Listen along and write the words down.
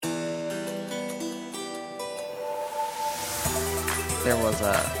there was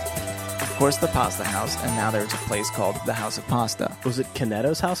of course, the Pasta House, and now there's a place called the House of Pasta. Was it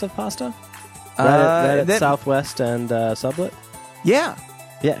Canetto's House of Pasta? Right at Southwest and Sublet? Yeah.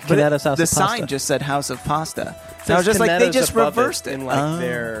 Yeah, Canetto's House of Pasta. The sign just said House of Pasta. So I was just like, they just above reversed it it. in like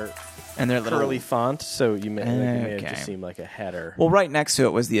their and their curly little font, so you may have Okay. just seemed like a header. Well, right next to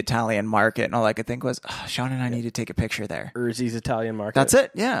it was the Italian market, and all I could think was, Sean and I need to take a picture there. Urzi's Italian Market. That's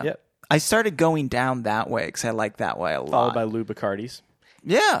it, yeah. Yep. I started going down that way because I like that way a lot. Followed by Lou Bacardi's.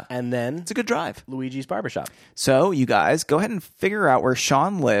 Yeah. And then It's a good drive. Luigi's Barbershop. So, you guys, go ahead and figure out where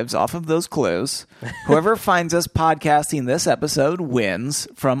Sean lives off of those clues. Whoever finds us podcasting this episode wins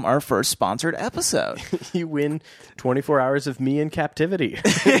from our first sponsored episode. You win 24 hours of me in captivity.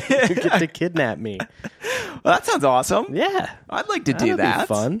 You get to kidnap me. Well, that sounds awesome. Yeah. I'd like to do That'd be that.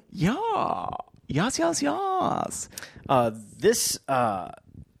 fun. Yeah. Yes, yes, yes.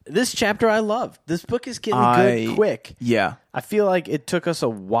 This chapter I love. This book is getting good quick. Yeah. I feel like it took us a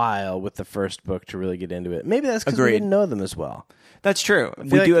while with the first book to really get into it. Maybe that's because we Agreed. didn't know them as well. That's true.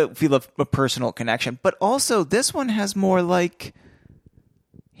 We like- do feel a personal connection. But also, this one has more like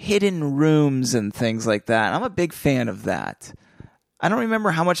hidden rooms and things like that. I'm a big fan of that. I don't remember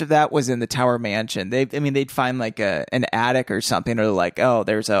how much of that was in the Tower Mansion. They'd find like an attic or something, or like, oh,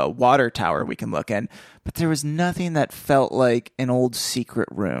 there's a water tower we can look in. But there was nothing that felt like an old secret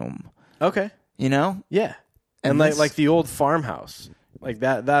room. Okay. You know? Yeah. And And this- like the old farmhouse. Like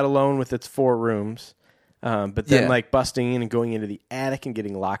that alone with its 4 rooms. But then Yeah. like busting in and going into the attic and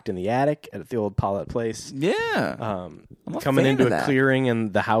getting locked in the attic at the old Paulette place. Yeah. Um, I'm a coming fan into of a that. clearing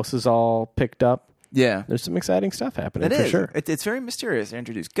and the house is all picked up. Yeah. There's some exciting stuff happening It for is. sure. It's very mysterious. They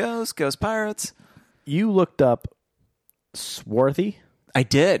introduced ghosts, ghost pirates. You looked up Swarthy I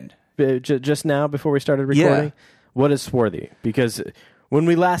did. just now before we started recording. Yeah. What is Swarthy? Because when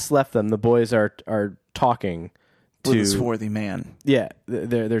we last left them, the boys are talking With to a swarthy man. Yeah,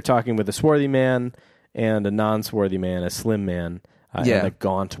 they're talking with a swarthy man and a non-swarthy man, a slim man, and a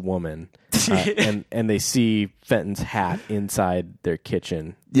gaunt woman, and they see Fenton's hat inside their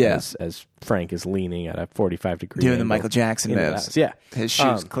kitchen. Yeah. as Frank is leaning at a 45-degree Doing the angle Michael Jackson into the moves. house. Yeah, His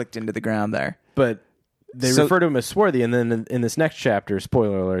shoes clicked into the ground there. but they refer to him as swarthy, and then in this next chapter,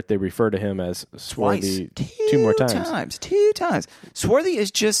 spoiler alert, they refer to him as swarthy two more times. Two times. Swarthy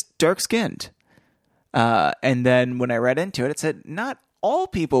is just dark-skinned. And then when I read into it, it said not all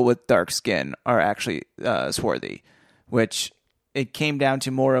people with dark skin are actually swarthy, which it came down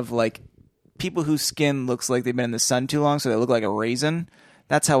to more of like people whose skin looks like they've been in the sun too long, so they look like a raisin.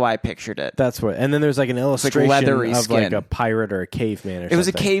 That's how I pictured it. That's what. And then there's like an illustration leathery of skin. like a pirate or a caveman or something. It was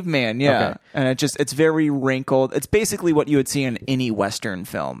a caveman, yeah. Okay. And it's very wrinkled. It's basically what you would see in any Western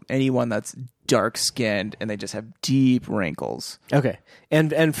film. Anyone that's dark-skinned and they just have deep wrinkles. Okay.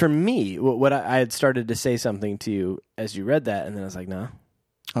 And for me, what I had started to say something to you as you read that, and then I was like, no.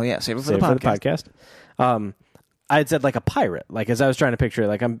 Oh, yeah. Save it for Save the it podcast. for the podcast. I had said like a pirate. Like as I was trying to picture it,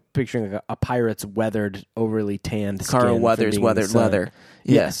 like I'm picturing like a pirate's weathered, overly tanned skin. Carl from Weathers, being in the weathered sun. leather.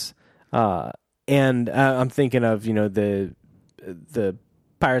 Yes. And I'm thinking of, the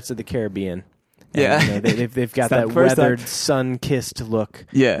Pirates of the Caribbean. And, Yeah. they've got It's not that the first time. weathered, sun-kissed look.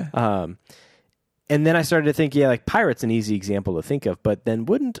 Yeah. And then I started to think, like pirate's an easy example to think of, but then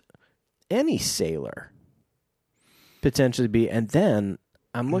wouldn't any sailor potentially be? And then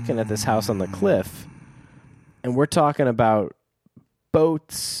I'm looking at this house on the cliff, and we're talking about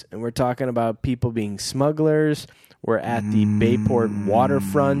boats, and we're talking about people being smugglers. We're at the Bayport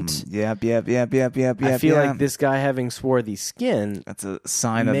waterfront. Yep. I feel like this guy having swarthy skin, That's a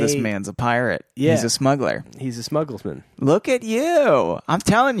sign of this man's a pirate. Yeah. He's a smuggler. he's a smugglersman. Look at you. I'm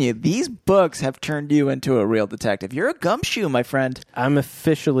telling you, these books have turned you into a real detective. You're a gumshoe, my friend. I'm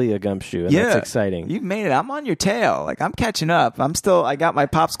officially a gumshoe, and that's exciting. You've made it. I'm on your tail. Like, I'm catching up. I got my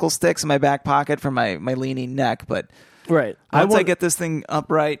popsicle sticks in my back pocket for my leaning neck, but Right. once I get this thing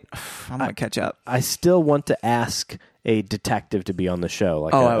upright, I'm going to catch up. I still want to ask a detective to be on the show,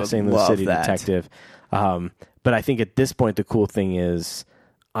 like I a would St. Louis love City that. detective. But I think at this point, the cool thing is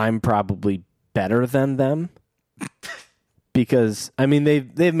I'm probably better than them because, I mean,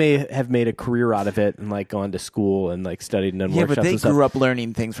 they may have made a career out of it and like gone to school and like studied and done Yeah, workshops but they and stuff. grew up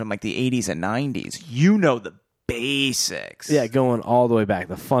learning things from like the 80s and 90s. You know the basics. Yeah, going all the way back,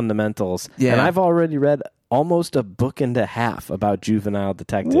 the fundamentals. Yeah. And I've already read almost a book and a half about juvenile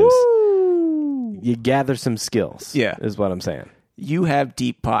detectives. Woo! You gather some skills. Yeah. Is what I'm saying. You have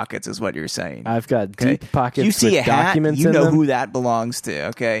deep pockets, is what you're saying. I've got Okay? deep pockets You see with a hat, documents you in know them. who that belongs to,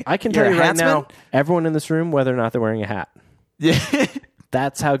 okay? I can You're tell you a right now, hatsman? everyone in this room, whether or not they're wearing a hat. Yeah.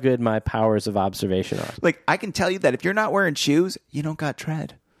 That's how good my powers of observation are. Like, I can tell you that if you're not wearing shoes, you don't got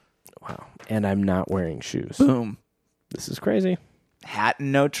tread. Wow. And I'm not wearing shoes. Boom. This is crazy. hat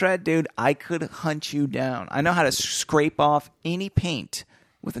and no tread, dude, I could hunt you down. I know how to scrape off any paint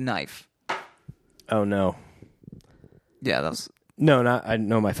with a knife. Oh, no. Yeah, that was... No, not. I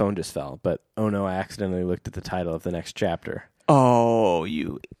know my phone just fell, but oh no, I accidentally looked at the title of the next chapter. Oh,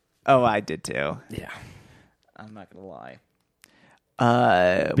 I did too. Yeah. I'm not going to lie.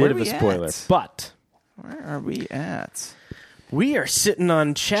 Bit of a spoiler, but where are we at? we are sitting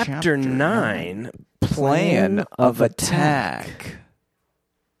on chapter 9, Plan of Attack.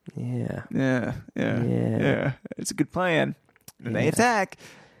 Yeah. Yeah. It's a good plan. And they attack.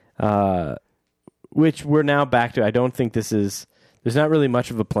 Which we're now back to. I don't think there's not really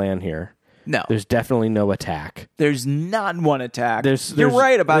much of a plan here. No. There's definitely no attack. There's not one attack. You're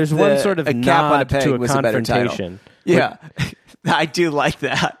right about there's one sort of a cap on a nod peg to a was a better title. confrontation. Yeah. I do like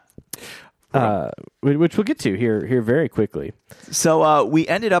that. Which we'll get to here very quickly. So we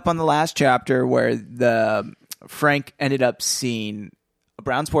ended up on the last chapter where Frank ended up seeing a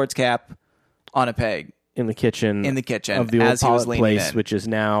brown sports cap on a peg In the kitchen of the old as he was Pollitt leaning place, in. which is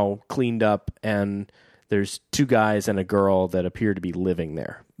now cleaned up, and there's 2 guys and a girl that appear to be living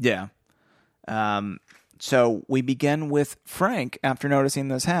there. Yeah. So we begin with Frank after noticing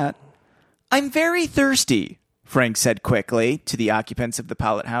this hat. I'm very thirsty, Frank said quickly to the occupants of the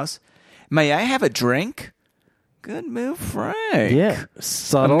Pollitt house. May I have a drink? Good move, Frank. Yeah,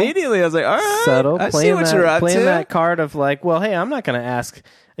 subtle. Immediately, I was like, all right, Subtle. I see what you're up playing to. that card of like, well, hey, I'm not going to ask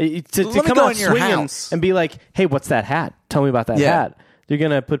to me come go out in your swinging house. and be like, hey, what's that hat? Tell me about that Yeah. hat. You're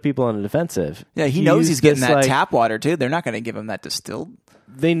going to put people on the defensive. Yeah, he knows he's getting this, that like, tap water, too. They're not going to give him that distilled.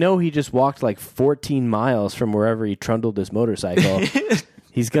 They know he just walked like 14 miles from wherever he trundled his motorcycle.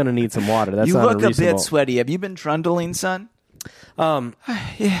 He's going to need some water. That's You not look a unreasonable. bit sweaty. Have you been trundling, son?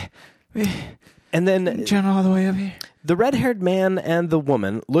 Yeah. And then Turn all the way up here. the red-haired man and the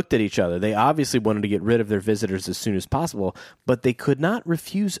woman looked at each other. They obviously wanted to get rid of their visitors as soon as possible, but they could not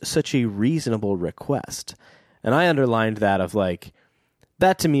refuse such a reasonable request. And I underlined that of like,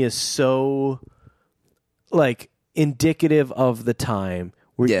 that to me is so like indicative of the time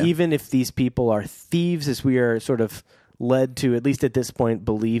where Yeah. even if these people are thieves, as we are sort of led to, at least at this point,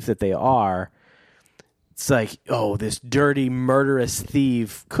 believe that they are, it's like, oh, this dirty, murderous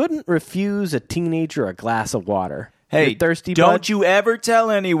thief couldn't refuse a teenager a glass of water. Hey, You're thirsty, don't bud? you ever tell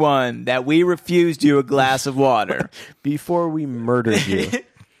anyone that we refused you a glass of water. Before we murdered you.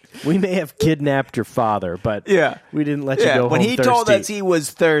 We may have kidnapped your father, but Yeah. we didn't let you go when home he thirsty. told us he was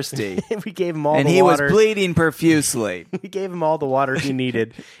thirsty We gave him all and the he water. was bleeding profusely, We gave him all the water he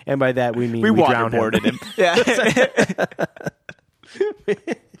needed, and by that we mean we drowned waterboarded him. Yeah.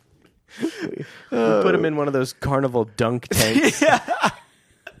 We put him in one of those carnival dunk tanks.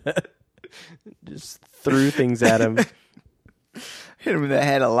 Just threw things at him. Hit him in the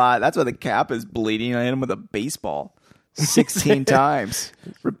head a lot. That's why the cap is bleeding. I hit him with a baseball 16 times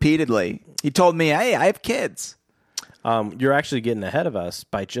repeatedly. He told me, hey, I have kids. You're actually getting ahead of us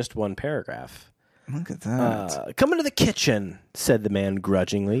by just one paragraph. Look at that. Come into the kitchen, said the man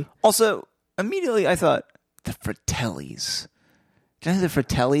grudgingly. Also, immediately I thought, the Fratellis. Do you know who the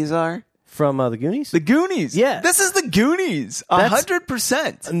Fratellis are? From the Goonies? The Goonies. Yeah. This is the Goonies.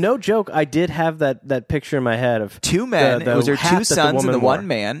 100%. No joke. I did have that picture in my head of 2 men. the It was her hat 2 that the sons and woman the wore. 1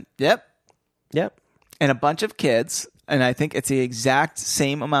 man. Yep. Yep. And a bunch of kids. And I think it's the exact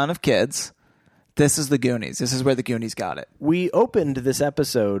same amount of kids. This is the Goonies. This is where the Goonies got it. We opened this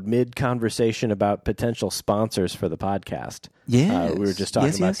episode mid-conversation about potential sponsors for the podcast. Yes. We were just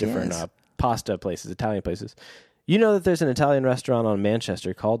talking about different pasta places, Italian places. You know that there's an Italian restaurant on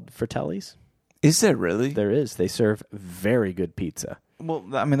Manchester called Fratelli's? Is there really? There is. They serve very good pizza. Well,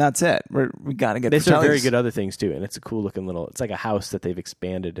 I mean, that's it. We got to get They serve Fratelli's. very good other things, too, and it's a cool looking little... It's like a house that they've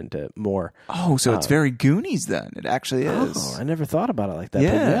expanded into more. Oh, so it's very Goonies then. It actually is. Oh, I never thought about it like that.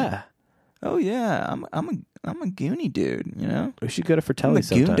 Yeah. But yeah. Oh, yeah. I'm a Goonie dude, you know? We should go to I'm the Fratelli's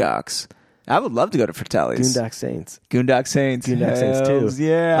sometime. Goondocks. I would love to go to Fratelli's. Goondock Saints. Goondock Saints. Goondock Saints, Hells too.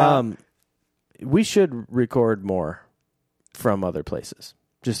 Yeah. We should record more from other places.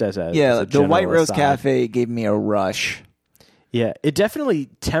 Just as a yeah, as a the general White Rose aside. Cafe gave me a rush. Yeah, it definitely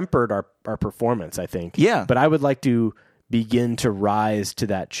tempered our performance, I think. Yeah. But I would like to begin to rise to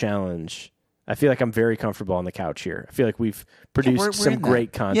that challenge. I feel like I'm very comfortable on the couch here. I feel like we've produced we're some in that.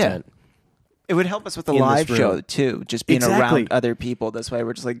 great content. It would help us with the In this live show room. too, just being Exactly. around other people. That's why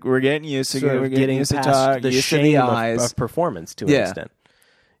we're just like we're getting used to Sort it. of We're getting used to past talk, the used to the shame eyes. of performance to an Yeah. extent.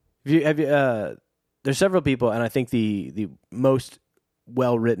 There's several people, and I think the most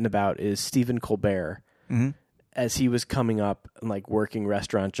well written about is Stephen Colbert. Mm-hmm. As he was coming up and like working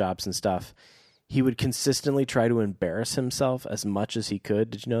restaurant jobs and stuff, he would consistently try to embarrass himself as much as he could.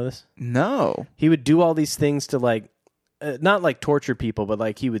 Did you know this? No. He would do all these things to like not like torture people, but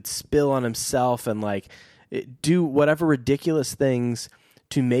like he would spill on himself and like do whatever ridiculous things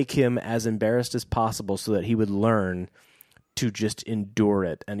to make him as embarrassed as possible so that he would learn to just endure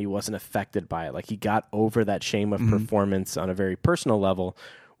it and he wasn't affected by it. Like he got over that shame of performance on a very personal level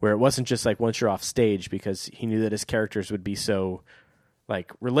where it wasn't just like once you're off stage, because he knew that his characters would be so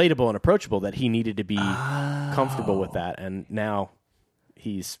like relatable and approachable that he needed to be comfortable with that. And now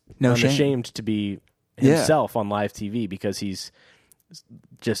he's unashamed to be himself on live TV because he's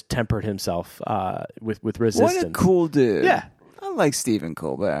just tempered himself with resistance. What a cool dude. Yeah. I like Stephen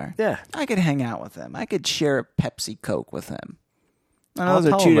Colbert. Yeah. I could hang out with him. I could share a Pepsi Coke with him. I know I'll those are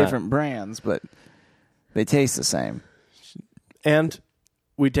tell two him that. different brands, but they taste the same. And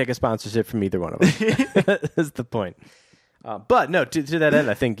we'd take a sponsorship from either one of them. That's the point. But no, to that end,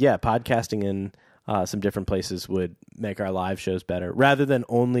 I think, podcasting in some different places would make our live shows better rather than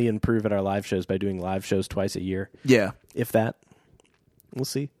only improve at our live shows by doing live shows twice a year. Yeah. If that. We'll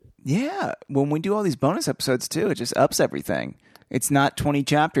see. Yeah. When we do all these bonus episodes, too, it just ups everything. It's not 20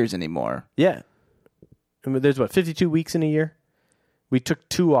 chapters anymore. Yeah. I mean, there's 52 weeks in a year? We took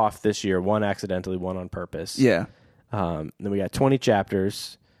 2 off this year, 1 accidentally, 1 on purpose. Yeah. Then we got 20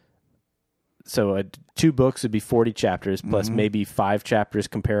 chapters. So 2 books would be 40 chapters, plus maybe 5 chapters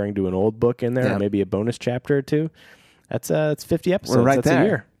comparing to an old book in there, Yeah. or maybe a bonus chapter or 2. That's 50 episodes. We're right That's there. a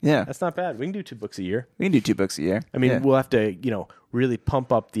year. Yeah. That's not bad. We can do 2 books a year. We can do 2 books a year. I mean, Yeah. we'll have to, really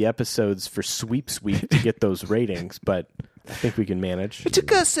pump up the episodes for Sweep to get those ratings, but I think we can manage. It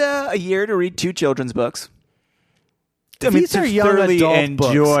took us a year to read 2 children's books. These are young thoroughly adult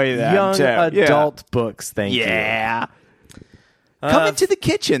enjoy books. them, Young too. adult books, thank you. Yeah. Come into the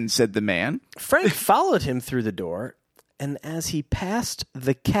kitchen, said the man. Frank followed him through the door, and as he passed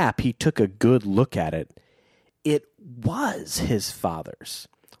the cap, he took a good look at it. It was his father's,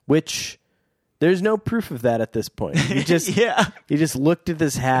 which there's no proof of that at this point. He just he just looked at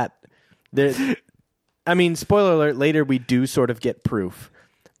this hat. I mean, spoiler alert, later we do sort of get proof.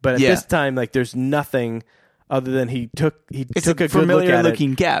 But at this time, like, there's nothing other than he took a good look familiar at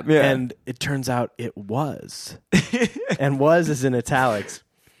looking it, cap, yeah. and it turns out it was. And was is in italics.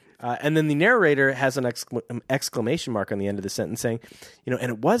 And then the narrator has an exclamation mark on the end of the sentence saying, and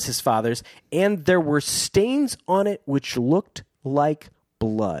it was his father's, and there were stains on it which looked like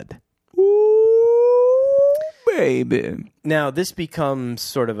blood. Ooh, baby. Now, this becomes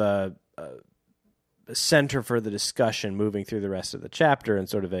sort of a center for the discussion moving through the rest of the chapter and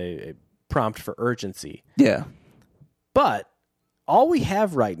sort of a prompt for urgency. Yeah. But all we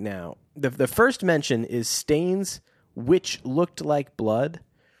have right now, the first mention is stains which looked like blood.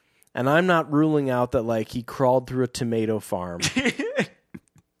 And I'm not ruling out that, like, he crawled through a tomato farm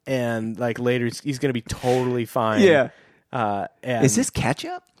and, like, later he's going to be totally fine. Yeah. And Is this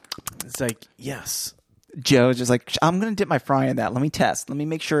ketchup? it's like, yes. Joe's just like, I'm going to dip my fry in that. Let me test. Let me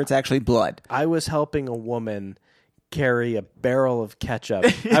make sure it's actually blood. I was helping a woman carry a barrel of ketchup.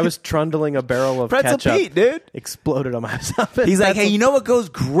 I was trundling a barrel of Pretzel ketchup. Pete, dude. Exploded on myself. He's like, hey, you know what goes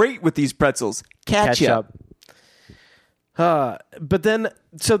great with these pretzels? Ketchup. But then,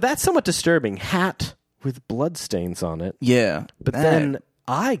 so that's somewhat disturbing. Hat with blood stains on it. Yeah. But then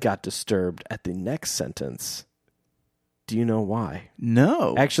I got disturbed at the next sentence. Do you know why?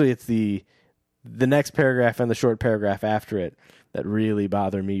 No. Actually, it's the next paragraph and the short paragraph after it that really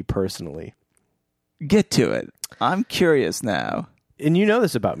bother me personally. Get to it. I'm curious now. And you know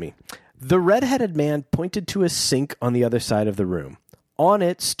this about me. The red-headed man pointed to a sink on the other side of the room. On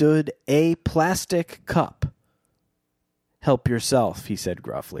it stood a plastic cup. Help yourself, he said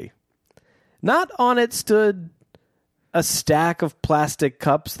gruffly. Not on it stood a stack of plastic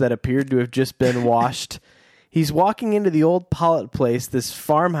cups that appeared to have just been washed. He's walking into the old Pollitt place, this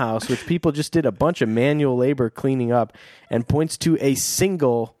farmhouse, which people just did a bunch of manual labor cleaning up, and points to a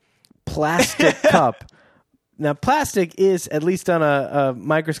single plastic cup. Now, plastic is, at least on a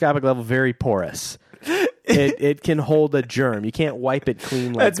microscopic level, very porous. It can hold a germ. You can't wipe it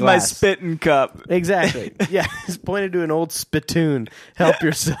clean like That's glass. my spitting cup. Exactly. Yeah, he's pointed to an old spittoon. Help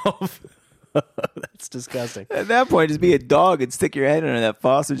yourself. That's disgusting. At that point, just be a dog and stick your head under that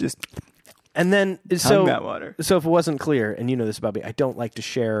faucet. Just And then, tongue that water. So if it wasn't clear, and you know this about me, I don't like to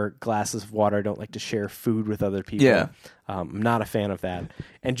share glasses of water. I don't like to share food with other people. Yeah. I'm not a fan of that.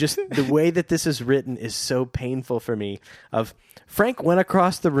 And just the way that this is written is so painful for me. Frank went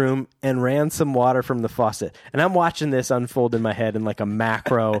across the room and ran some water from the faucet. And I'm watching this unfold in my head in like a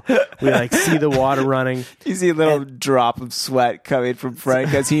macro. We like see the water running. You see a little drop of sweat coming from Frank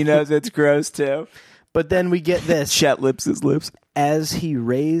because he knows it's gross too. But then we get this. Chet lips his lips. As he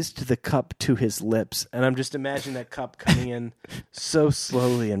raised the cup to his lips, and I'm just imagining that cup coming in so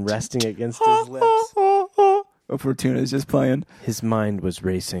slowly and resting against his lips. Fortuna is just playing. His mind was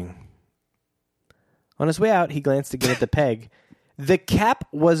racing. On his way out, he glanced again at the peg. The cap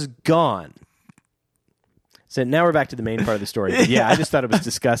was gone. So now we're back to the main part of the story. But yeah, I just thought it was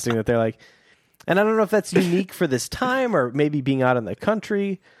disgusting that they're like, and I don't know if that's unique for this time or maybe being out in the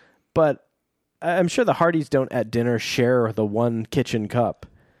country, but I'm sure the Hardys don't at dinner share the one kitchen cup.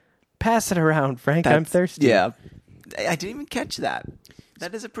 Pass it around, Frank. I'm thirsty. Yeah. I didn't even catch that.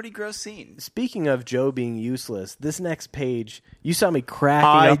 That is a pretty gross scene. Speaking of Joe being useless, this next page, you saw me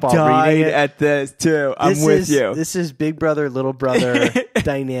cracking up while reading it. At this, too. I'm with you. This is big brother, little brother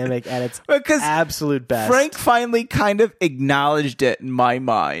dynamic at its absolute best. Frank finally kind of acknowledged it in my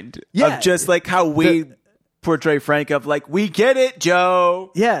mind. Yeah. Of just like how we portray Frank of like, we get it,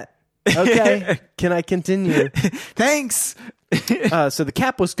 Joe. Yeah. Okay. Can I continue? Thanks. So the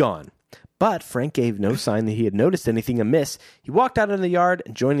cap was gone. But Frank gave no sign that he had noticed anything amiss. He walked out into the yard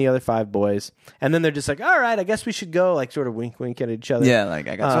and joined the other 5 boys. And then they're just like, all right, I guess we should go, like sort of wink, wink at each other. Yeah, like,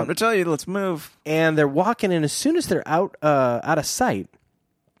 I got something to tell you. Let's move. And they're walking, and as soon as they're out of sight,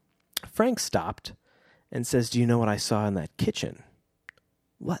 Frank stopped and says, do you know what I saw in that kitchen?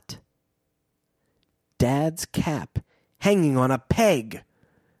 What? Dad's cap hanging on a peg.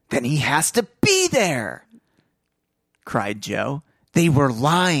 Then he has to be there, cried Joe. They were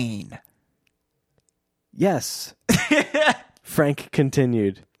lying. Yes, Frank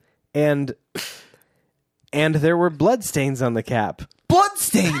continued. And there were bloodstains on the cap.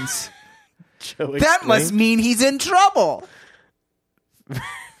 Bloodstains? Joe that explained. must mean he's in trouble.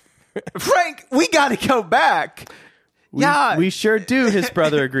 Frank, we got to go back. We sure do, his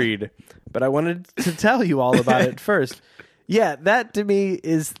brother agreed. But I wanted to tell you all about it first. Yeah, that to me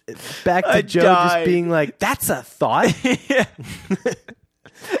is back to Joe just being like, that's a thought.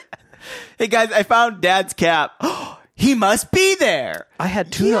 Hey, guys, I found Dad's cap. He must be there. I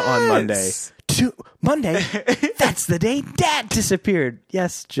had tuna on Monday. Monday? That's the day Dad disappeared.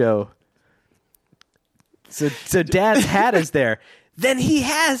 Yes, Joe. So Dad's hat is there. Then he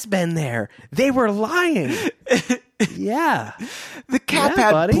has been there. They were lying. Yeah. The cap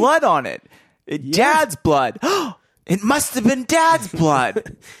had blood on it. Dad's blood. It must have been Dad's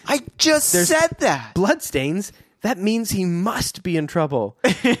blood. I just said that. Bloodstains. That means he must be in trouble.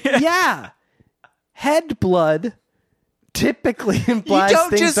 Yeah. Head blood typically implies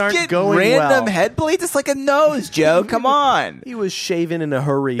things aren't going well. You don't just get random head bleeds. It's like a nose, Joe. Come on. He was shaven in a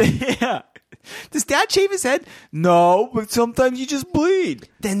hurry. Yeah. Does Dad shave his head? No, but sometimes you just bleed.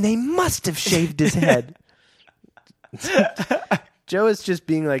 Then they must have shaved his head. Joe is just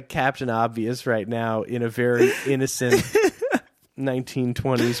being like Captain Obvious right now in a very innocent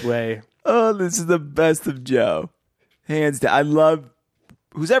 1920s way. Oh, this is the best of Joe. Hands down. I love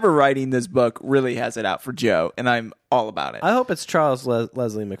who's ever writing this book really has it out for Joe, and I'm all about it. I hope it's Charles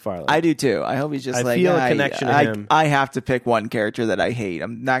Leslie McFarlane. I do too. I hope he's just I feel a connection to him. I have to pick one character that I hate.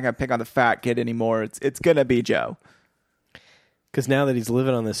 I'm not going to pick on the fat kid anymore. It's going to be Joe. Because now that he's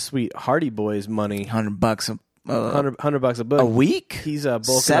living on this sweet Hardy Boys money, $100 $100 a book a week, he's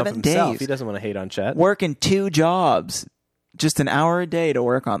bulking 7 up himself. days. He doesn't want to hate on Chet. Working 2 jobs, just an hour a day to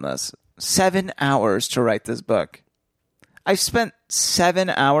work on this. 7 hours to write this book. I spent 7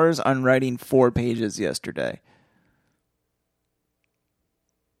 hours on writing 4 pages yesterday.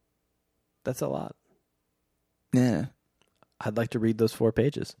 That's a lot. Yeah. I'd like to read those 4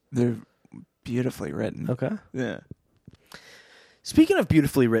 pages. They're beautifully written. Okay. Yeah. Speaking of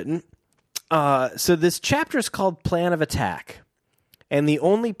beautifully written, so this chapter is called Plan of Attack. And the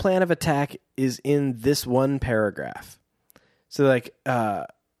only plan of attack is in this one paragraph. So like,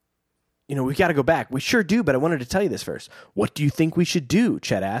 we got to go back. We sure do, but I wanted to tell you this first. What do you think we should do?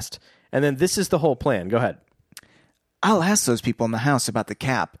 Chet asked. And then this is the whole plan. Go ahead. I'll ask those people in the house about the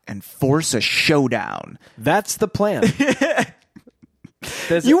cap and force a showdown. That's the plan.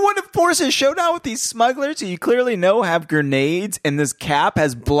 You want to force a showdown with these smugglers who you clearly know have grenades and this cap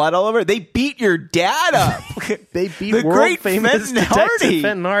has blood all over it? They beat your dad up. They beat the world great famous Fenton detective Hardy.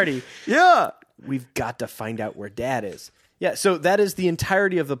 Fenton Hardy. Yeah. We've got to find out where Dad is. Yeah, so that is the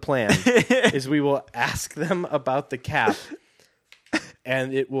entirety of the plan, is we will ask them about the cap,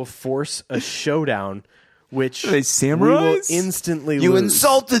 and it will force a showdown, which Are they samurais? we will instantly You lose.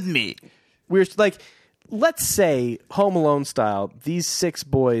 insulted me. We're like, let's say, Home Alone style, these 6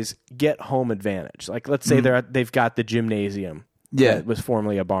 boys get home advantage. Like, let's say they've got the gymnasium that was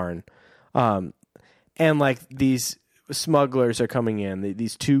formerly a barn. And, like, these smugglers are coming in,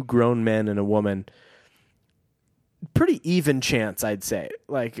 these 2 grown men and a woman. Pretty even chance, I'd say.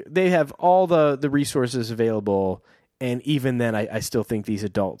 Like, they have all the resources available, and even then, I still think these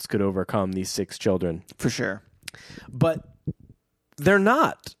adults could overcome these 6 children. For sure. But they're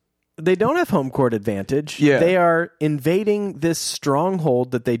not. they don't have home court advantage. Yeah. They are invading this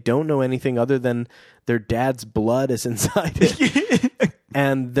stronghold that they don't know anything other than their dad's blood is inside it.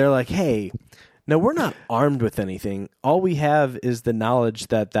 And they're like, hey, no, we're not armed with anything. All we have is the knowledge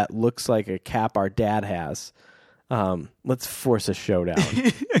that looks like a cap our dad has. Let's force a showdown.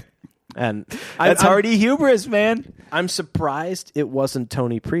 And That's hardy hubris, man. I'm surprised it wasn't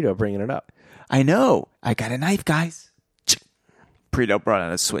Tony Prito bringing it up. I know. I got a knife, guys. Prito brought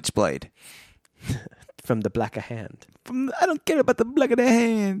out a switchblade. From the black of hand. I don't care about the black of the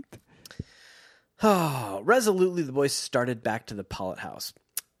hand. Oh, resolutely, the boys started back to the Pollitt house.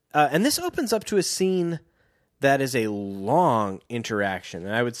 And this opens up to a scene that is a long interaction.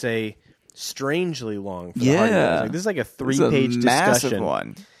 And I would say strangely long for the Hardy Boys. Like, this is like a 3-page discussion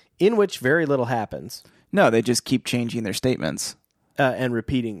one. in which very little happens. No, they just keep changing their statements. And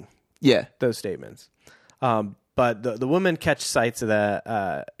repeating those statements. But the woman catches sight of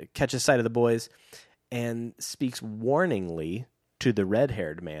the boys and speaks warningly to the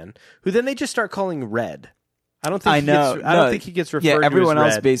red-haired man, who then they just start calling Red. I don't think he gets referred to as Red. Yeah, everyone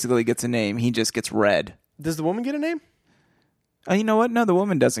else basically gets a name. He just gets Red. Does the woman get a name? Oh, you know what? No, the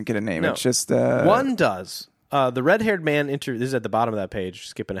woman doesn't get a name. No. It's just one does. The red-haired man. This is at the bottom of that page.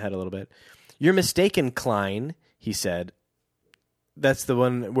 Skipping ahead a little bit. You're mistaken, Klein. He said. That's the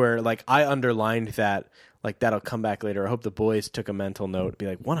one where, like, I underlined that. Like, that'll come back later. I hope the boys took a mental note. Be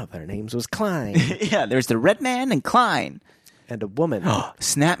like, one of their names was Klein. Yeah, there's the Red Man and Klein. And a woman.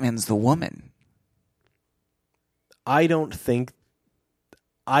 Snapman's the woman. I don't think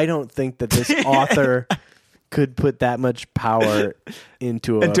that this author could put that much power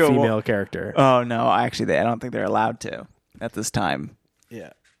into a female character. Oh, no. Actually, I don't think they're allowed to at this time.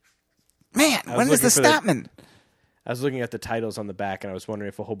 Yeah. Man, when is the Snapman? I was looking at the titles on the back, and I was wondering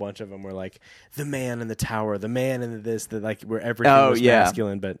if a whole bunch of them were like the man in the tower, the man in this, like where everything was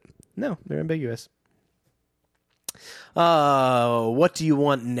masculine. But no, they're ambiguous. What do you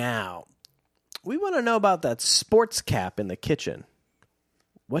want now? We want to know about that sports cap in the kitchen.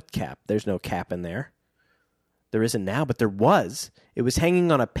 What cap? There's no cap in there. There isn't now, but there was. It was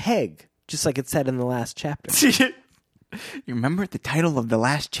hanging on a peg, just like it said in the last chapter. You remember the title of the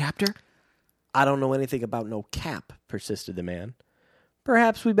last chapter? I don't know anything about no cap, persisted the man.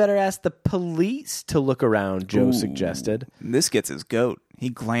 Perhaps we better ask the police to look around, Joe suggested. This gets his goat. He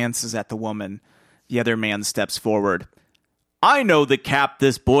glances at the woman. The other man steps forward. I know the cap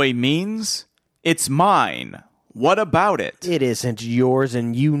this boy means. It's mine. What about it? It isn't yours,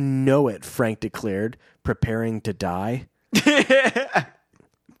 and you know it, Frank declared, preparing to die.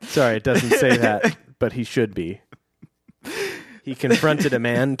 Sorry, it doesn't say that, but he should be. He confronted a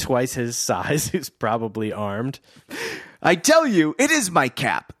man twice his size who's probably armed. I tell you, it is my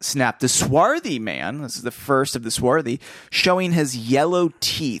cap, snapped the swarthy man. This is the first of the swarthy, showing his yellow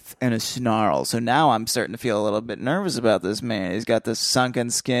teeth in a snarl. So now I'm starting to feel a little bit nervous about this man. He's got the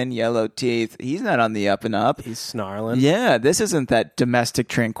sunken skin, yellow teeth. He's not on the up and up. He's snarling. Yeah, this isn't that domestic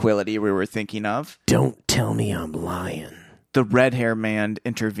tranquility we were thinking of. Don't tell me I'm lying. The red hair man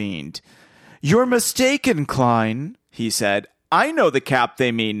intervened. You're mistaken, Klein, he said. I know the cap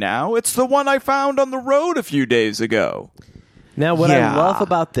they mean now. It's the one I found on the road a few days ago. Now, what I love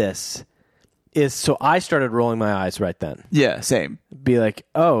about this is, so I started rolling my eyes right then. Yeah, same. Be like,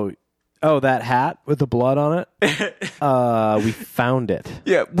 oh, that hat with the blood on it? We found it.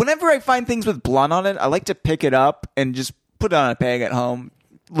 Yeah, whenever I find things with blood on it, I like to pick it up and just put it on a peg at home.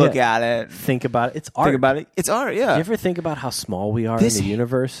 Look at it. Think about it. It's art. Think about it. It's art, yeah. Do you ever think about how small we are in the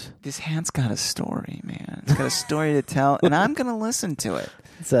universe? This hand's got a story, man. It's got a story to tell, and I'm going to listen to it.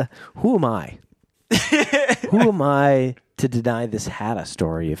 It's who am I? Who am I to deny this hat a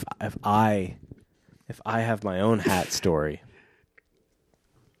story if I have my own hat story?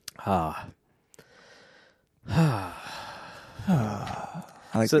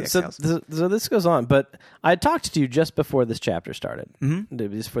 I like so this goes on, but I talked to you just before this chapter started,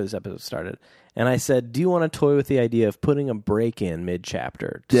 just before this episode started, and I said, do you want to toy with the idea of putting a break in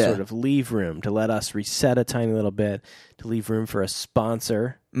mid-chapter to sort of leave room, to let us reset a tiny little bit, to leave room for a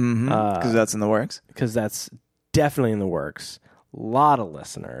sponsor? Because that's in the works? Because that's definitely in the works. A lot of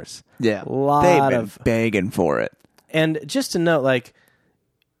listeners. Yeah. They've been begging for it. And just to note, like,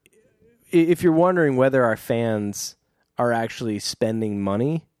 if you're wondering whether our fans are actually spending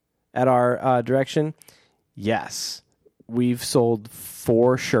money at our direction, yes. We've sold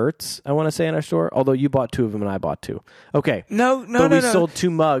 4 shirts, I want to say, in our store. Although you bought 2 of them and I bought 2. Okay. No. We sold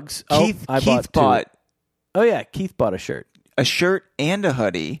 2 mugs. Keith bought 2. Oh, yeah. Keith bought a shirt. A shirt and a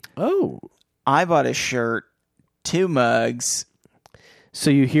hoodie. Oh. I bought a shirt, 2 mugs. So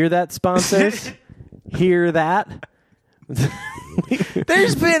you hear that, sponsors? Hear that?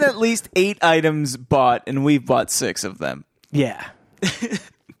 There's been at least 8 items bought, and we've bought 6 of them. Yeah.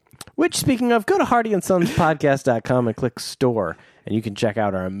 Which, speaking of, go to HardyandSonsPodcast.com and click store, and you can check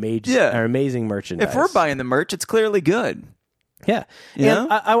out our amazing merchandise. If we're buying the merch, it's clearly good. Yeah. Yeah?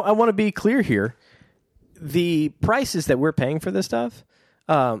 And I want to be clear here. The prices that we're paying for this stuff,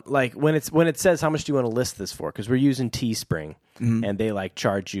 like when it says how much do you want to list this for, because we're using Teespring, and they like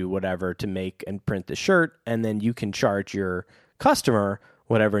charge you whatever to make and print the shirt, and then you can charge your customer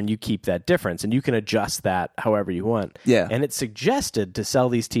whatever, and you keep that difference, and you can adjust that however you want. Yeah. And it's suggested to sell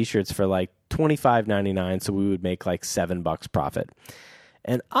these T-shirts for like $25.99, so we would make like $7 profit.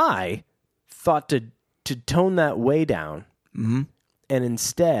 And I thought to tone that way down, and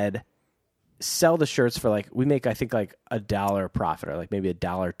instead sell the shirts for like, we make I think like $1 profit, or like maybe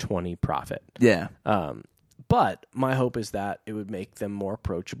 $1.20 profit. Yeah. But my hope is that it would make them more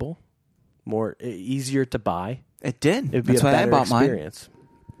approachable, more easier to buy. It did. It would be That's a why I better bought experience.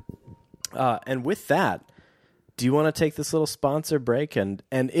 And with that, do you want to take this little sponsor break? And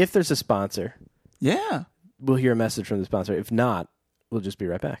if there's a sponsor, Yeah. we'll hear a message from the sponsor. If not, we'll just be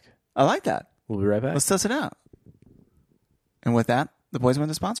right back. I like that. We'll be right back. Let's test it out. And with that, the boys win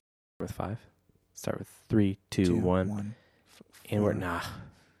the sponsor. With 5. Start with 3, 2, 1. And we're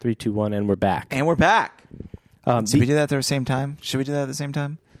 3, 2, 1, and we're back. And we're back. Should we the- do that at the same time?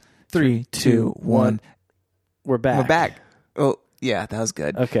 3, 2, 1. We're back. We're back. Oh, yeah, that was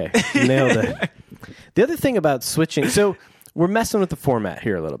good. Okay, nailed it. The other thing about switching, so we're messing with the format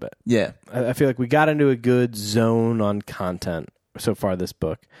here a little bit. Yeah. I feel like we got into a good zone on content so far this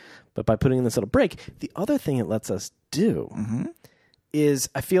book, but by putting in this little break, the other thing it lets us do is,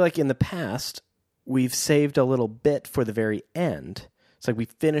 I feel like in the past we've saved a little bit for the very end. It's like we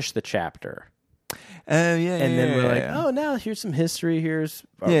finish the chapter. Oh, yeah, And then we're like, yeah. oh, now here's some history. Here's,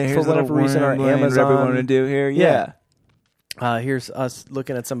 Here's for whatever reason, our whatever we want to Amazon. do here. Yeah. Here's us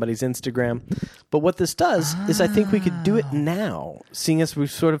looking at somebody's Instagram. But what this does is I think we could do it now, seeing as we've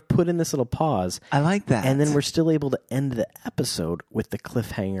sort of put in this little pause. I like that. And then we're still able to end the episode with the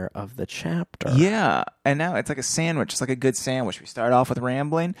cliffhanger of the chapter. Yeah. And now it's like a sandwich. It's like a good sandwich. We start off with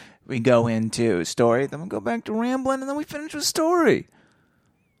rambling. We go into story. Then we go back to rambling. And then we finish with story.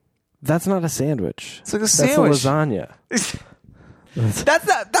 That's not a sandwich. It's like a sandwich. That's a lasagna.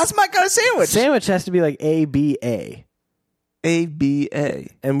 That's my kind of sandwich. Sandwich has to be like A-B-A. A-B-A.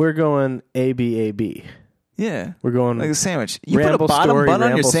 And we're going A-B-A-B. Yeah. We're going like a sandwich. You Ramble put a bottom story, bun on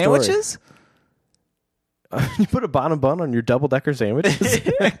your ramble story. sandwiches? You put a bottom bun on your double-decker sandwiches?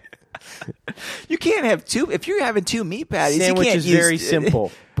 You can't have two. If you're having 2 meat patties, Sandwich you can't is use very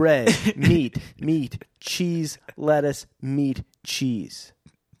simple. Bread, meat, cheese, lettuce, meat, cheese.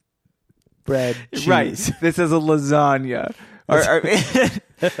 Bread, cheese. Right. This is a lasagna.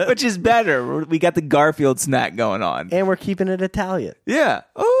 Which is better. We got the Garfield snack going on. And we're keeping it Italian. Yeah.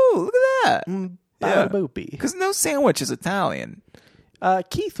 Oh, look at that. Yeah. Boopy. Because no sandwich is Italian.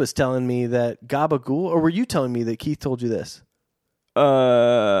 Keith was telling me that gabagool, or were you telling me that Keith told you this?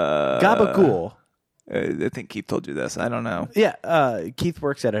 Gabagool. I think Keith told you this. I don't know. Yeah, Keith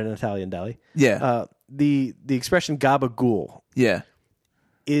works at an Italian deli. Yeah. The expression gabagool Yeah.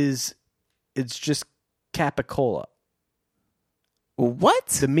 it's just capicola. What?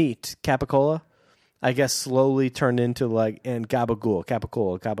 The meat, capicola, I guess slowly turned into like, and gabagool,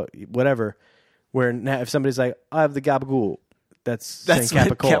 capicola, whatever. Where now if somebody's like, I have the gabagool, that's saying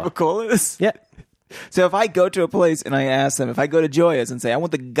what capicola. capicola is? Yeah. So if I go to a place and I ask them, if I go to Joya's and say, I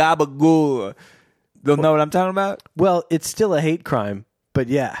want the gabagool, they'll know what I'm talking about? Well, it's still a hate crime, but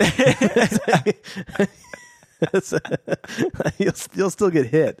yeah. You'll still get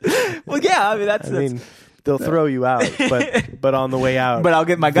hit. Well, yeah. I mean, They'll throw you out, but on the way out. But I'll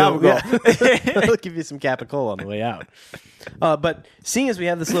get my gabagool. They'll give you some capicola on the way out. But seeing as we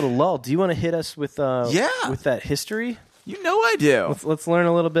have this little lull, do you want to hit us with with that history? You know I do. Let's learn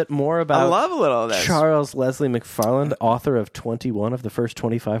a little bit more about I love a little of this. Charles Leslie McFarland, author of 21 of the first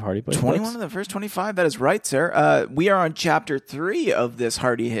 25 Hardy Boys 21 books. of the first 25. That is right, sir. We are on chapter 3 of this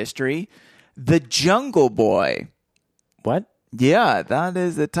Hardy history, The Jungle Boy. What? Yeah, that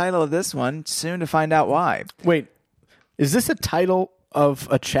is the title of this one. Soon to find out why. Wait, is this a title of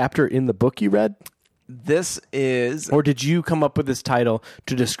a chapter in the book you read? This is... Or did you come up with this title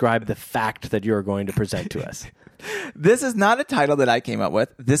to describe the fact that you're going to present to us? This is not a title that I came up with.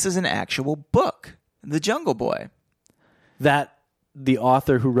 This is an actual book, The Jungle Boy. That the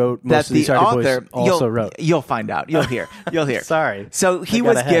author who wrote most of these Hardy Boys also wrote. You'll find out. You'll hear. You'll hear. Sorry. So he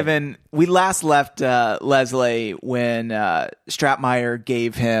was given... We last left Leslie when Stratmeyer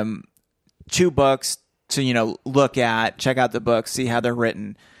gave him 2 books to, look at, check out the books, see how they're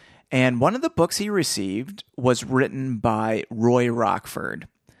written. And one of the books he received was written by Roy Rockford.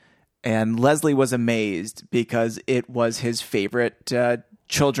 And Leslie was amazed because it was his favorite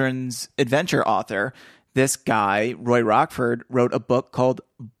children's adventure author. This guy, Roy Rockford, wrote a book called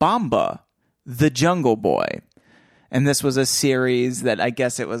Bomba, the Jungle Boy. And this was a series that I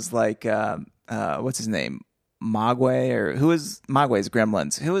guess it was like, what's his name? Mogwai? Or who is Mogwai's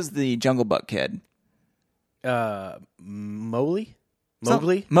Gremlins? Who is the Jungle Book kid? Mowgli?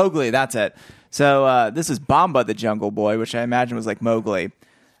 Mowgli, that's it. So this is Bomba the Jungle Boy, which I imagine was like Mowgli.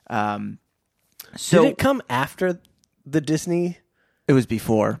 Did it come after the Disney It was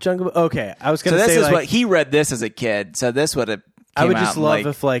before. Jungle Book? Okay, I was going to So say this is like, what he read this as a kid. So this would have I would just love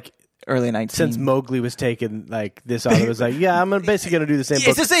if like early 19. since Mowgli was taken, like this author was like, yeah, I'm basically going to do the same book.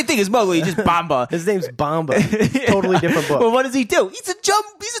 It's the same thing as Mowgli, just Bomba. His name's Bomba. Totally different book. Well, what does he do? He's a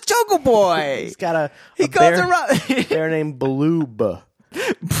Jungle Boy. He's got a goes bear, around bear named Balooba.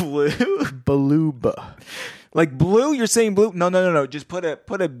 Blue. Balooba. Like blue? You're saying blue? No. Just put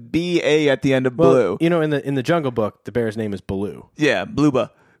a B-A at the end of blue. Well, you know, in the Jungle Book, the bear's name is Baloo. Yeah,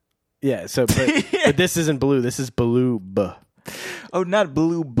 Blueba. Yeah, so but this isn't Baloo. This is Balooba. Oh, not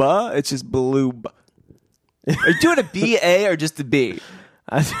Blueba. It's just Balooba. Are you doing a B-A or just a B?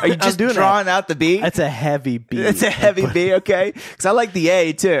 Are you just drawing out the B? That's a heavy B. It's a heavy B, okay? Because I like the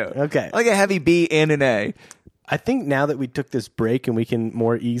A, too. Okay. I like a heavy B and an A. I think now that we took this break and we can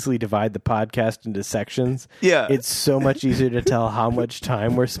more easily divide the podcast into sections, Yeah. it's so much easier to tell how much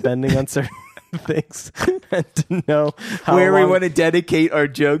time we're spending on certain things and to know how Where we long- want to dedicate our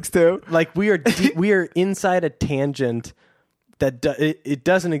jokes to. Like we are inside a tangent that it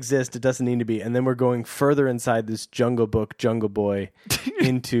doesn't exist. It doesn't need to be, and then we're going further inside this Jungle Book, Jungle Boy,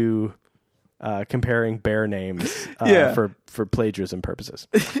 into comparing bear names for plagiarism purposes.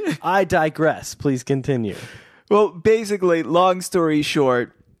 I digress. Please continue. Well, basically, long story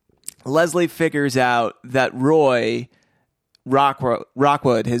short, Leslie figures out that Roy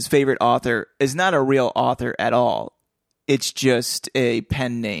Rockwood, his favorite author, is not a real author at all. It's just a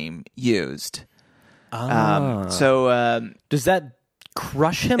pen name used. So does that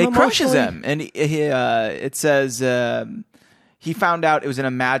crush him? It crushes emotionally? him, and it says he found out it was an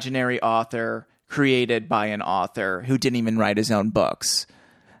imaginary author created by an author who didn't even write his own books.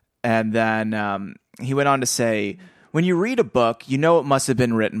 And then he went on to say, when you read a book, you know it must have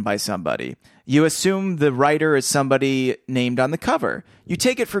been written by somebody. You assume the writer is somebody named on the cover. You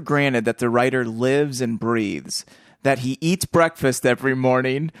take it for granted that the writer lives and breathes, that he eats breakfast every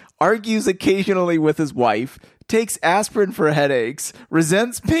morning, argues occasionally with his wife, takes aspirin for headaches,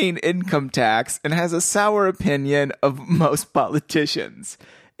 resents paying income tax, and has a sour opinion of most politicians.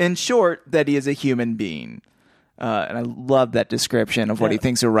 In short, that he is a human being. And I love that description of what he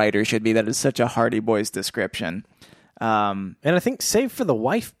thinks a writer should be. That is such a Hardy Boys description. And I think, save for the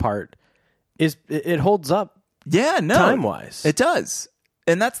wife part, it holds up. Yeah, no, time-wise. it does.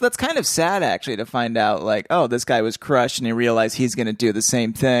 And that's kind of sad, actually, to find out, like, oh, this guy was crushed, and he realized he's going to do the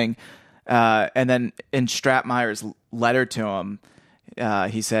same thing. And then in Stratmeyer's letter to him,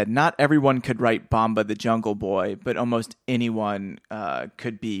 he said, not everyone could write Bomba the Jungle Boy, but almost anyone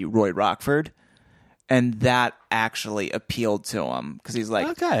could be Roy Rockford. And that actually appealed to him because he's like,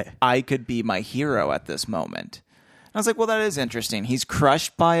 okay, I could be my hero at this moment. And I was like, well, that is interesting. He's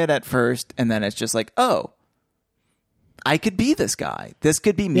crushed by it at first, and then it's just like, oh, I could be this guy. This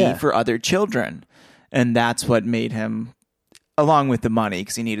could be me for other children. And that's what made him, along with the money,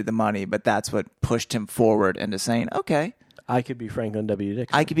 because he needed the money, but that's what pushed him forward into saying, okay, I could be Franklin W.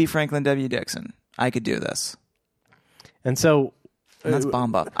 Dixon. I could be Franklin W. Dixon. I could do this. And so... And that's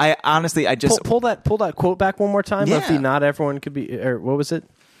Bomba. I honestly, I just... Pull that quote back one more time. Yeah. Of the not everyone could be... Or what was it?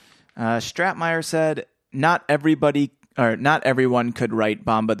 Stratmeyer said, not everyone could write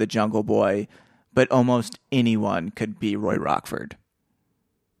Bomba the Jungle Boy, but almost anyone could be Roy Rockford.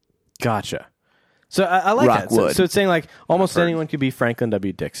 Gotcha. So I like Rockwood. that. So it's saying like almost anyone could be Franklin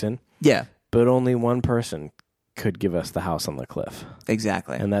W. Dixon, Yeah, but only one person could give us the house on the cliff.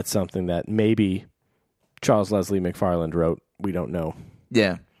 exactly. And that's something that maybe Charles Leslie McFarland wrote. We don't know.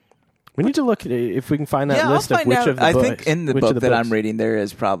 Yeah. We need to look at if we can find that Yeah, list I'll of find which out. of the I books. think in the which of book that books. I'm reading, there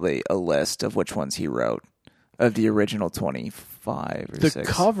is probably a list of which ones he wrote of the original 25 or The 6.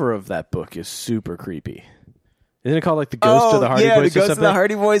 cover of that book is super creepy. Isn't it called like the Ghost of the Hardy yeah, Boys? the or Ghost of something? the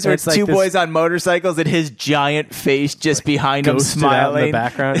Hardy Boys, where And it's like two this boys on motorcycles and his giant face just behind him ghosted out in smiling. the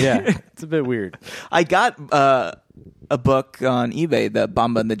background. Yeah, it's a bit weird. I got a book on eBay, the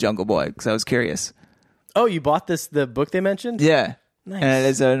Bomba and the Jungle Boy, because I was curious. Oh, you bought the book they mentioned? Yeah. Nice. And it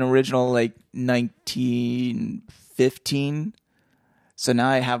is an original, like, 1915. So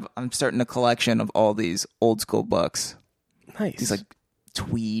now I'm starting a collection of all these old school books. Nice. These, like,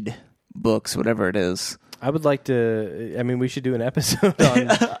 Tweed books, whatever it is. I would like to. I mean, we should do an episode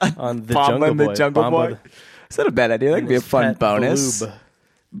on the Bomba Jungle and the Boy. Jungle Bomba Boy. Is that a bad idea? That could be a fun Pet bonus. Bloob.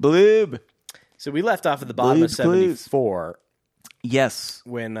 Bloob. So we left off at the bottom of Bloob's 74 Yes.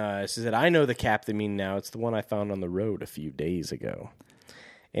 when she said, "I know the cap they mean now. It's the one I found on the road a few days ago."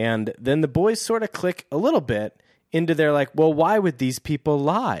 And then the boys sort of click a little bit into their like, well, why would these people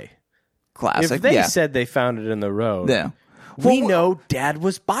lie? Classic. If they yeah. said they found it in the road, Yeah. we know Dad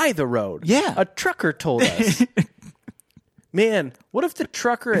was by the road. Yeah. A trucker told us. Man, what if the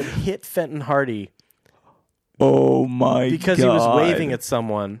trucker had hit Fenton Hardy Oh my god. because he was waving at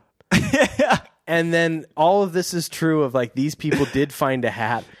someone? And then all of this is true of like these people did find a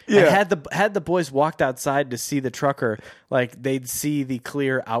hat. Yeah. And had the boys walked outside to see the trucker, like they'd see the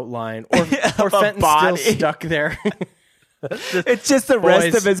clear outline or Fenton's body. still stuck there. It's just the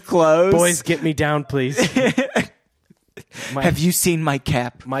rest Boys. of his clothes. Boys, get me down, please. Have you seen my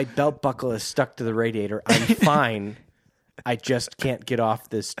cap? My belt buckle is stuck to the radiator. I'm fine. I just can't get off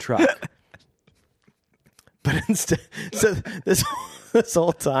this truck. But instead, so this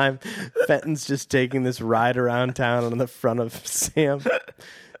whole time, Fenton's just taking this ride around town on the front of Sam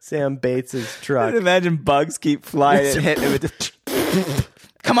Bates's truck. Imagine bugs keep flying and hitting him with the...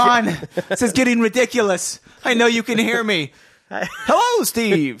 Come on. This is getting ridiculous. I know you can hear me. Hello,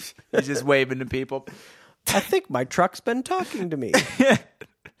 Steve. He's just waving to people. I think my truck's been talking to me.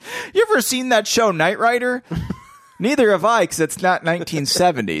 You ever seen that show Knight Rider? Neither have I, because it's not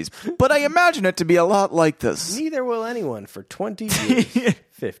 1970s. But I imagine it to be a lot like this. Neither will anyone for 20 years.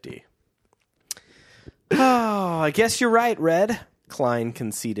 50. Oh, I guess you're right, Red. Klein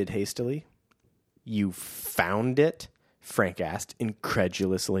conceded hastily. You found it? Frank asked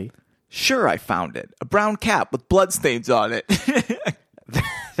incredulously. Sure, I found it. A brown cap with bloodstains on it.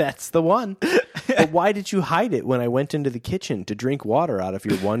 That's the one. But why did you hide it when I went into the kitchen to drink water out of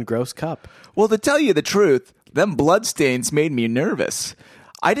your one gross cup? Well, to tell you the truth, them bloodstains made me nervous.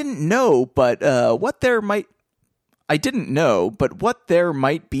 I didn't know, but what there might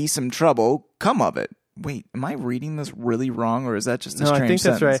be some trouble come of it. Wait, am I reading this really wrong, or is that just a strange I think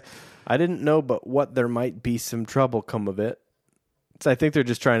sentence? that's right. I didn't know, but what there might be some trouble come of it. So I think they're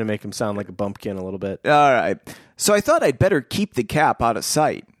just trying to make him sound like a bumpkin a little bit. All right. So I thought I'd better keep the cap out of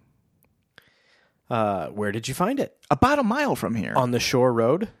sight. Where did you find it? About a mile from here. On the shore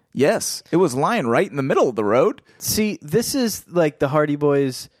road? Yes, it was lying right in the middle of the road. See, this is like the Hardy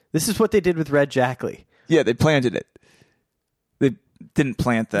Boys. This is what they did with Red Jackley. Yeah, they planted it. They didn't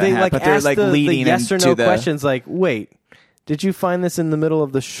plant the They hat, like but they're asked like the leading yes or into no the questions like, wait, did you find this in the middle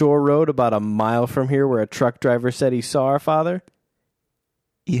of the shore road about a mile from here where a truck driver said he saw our father?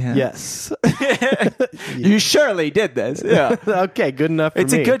 Yeah. Yes. You surely did this. Yeah. Okay, good enough for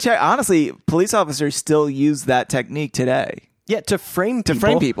It's me. a good check. Honestly, police officers still use that technique today Yeah, to frame to people.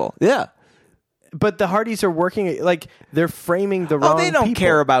 frame people. Yeah. But the Hardys are working, like, they're framing the wrong Oh, they don't people.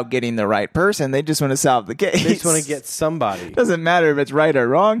 care about getting the right person. They just want to solve the case. They just want to get somebody. Doesn't matter if it's right or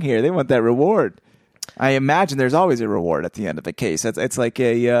wrong here. They want that reward. I imagine there's always a reward at the end of a case. It's like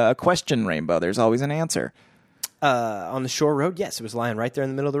a question rainbow. There's always an answer. On the shore road? Yes, it was lying right there in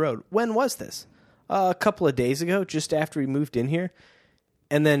the middle of the road. When was this? A couple of days ago, just after we moved in here.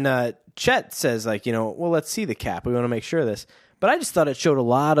 And then Chet says, like, well, let's see the cap. We want to make sure of this. But I just thought it showed a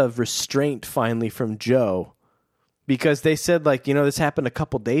lot of restraint finally from Joe. Because they said, like, this happened a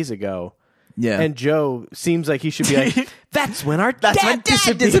couple days ago. Yeah. And Joe seems like he should be like, that's when our That's dad when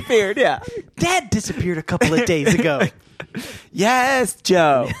Dad disappeared. Yeah. Dad disappeared a couple of days ago. Yes,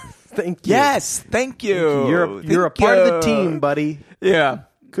 Joe. Thank you. Yes, thank you. You're a part of the team, buddy. Yeah.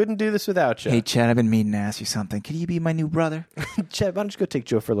 Couldn't do this without you. Hey, Chad, I've been meaning to ask you something. Could you be my new brother? Chad, why don't you go take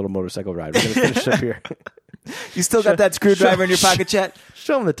Joe for a little motorcycle ride? We're going to finish up here. You still got that screwdriver in your pocket, Chad?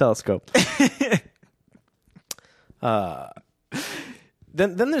 Show him the telescope.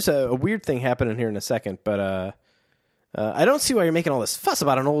 Then there's a weird thing happening here in a second, but I don't see why you're making all this fuss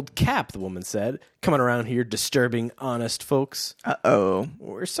about an old cap, the woman said, coming around here disturbing honest folks. Uh-oh.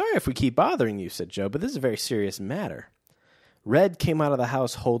 We're sorry if we keep bothering you, said Joe, but this is a very serious matter. Red came out of the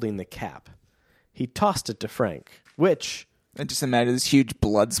house holding the cap. He tossed it to Frank, which... I just imagine this huge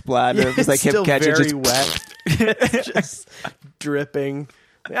blood splatter. It was like it's him still catching very just... wet. Just dripping.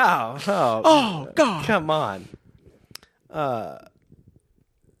 Oh, God. Come on. The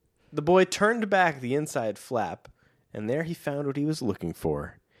boy turned back the inside flap, and there he found what he was looking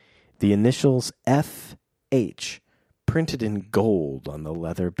for. The initials F.H. printed in gold on the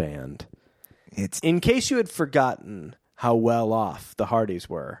leather band. In case you had forgotten how well off the Hardys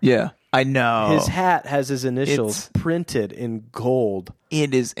were. Yeah, I know. His hat has his initials printed in gold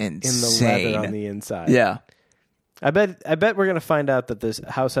It is in the insane. leather on the inside. Yeah. I bet we're gonna find out that this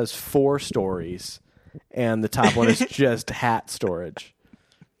house has 4 stories, and the top one is just hat storage,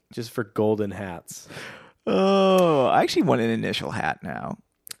 just for golden hats. Oh, I actually want an initial hat now.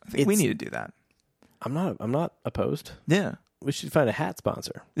 I think we need to do that. I'm not opposed. Yeah. We should find a hat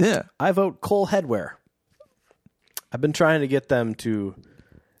sponsor. Yeah. I vote Cole Headwear. I've been trying to get them to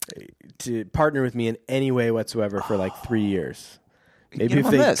partner with me in any way whatsoever for like 3 years. Maybe if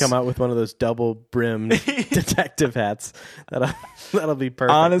they come out with one of those double brimmed detective hats, that'll be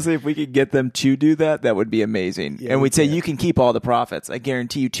perfect. Honestly, if we could get them to do that, that would be amazing. Yeah, and we'd say you can keep all the profits. I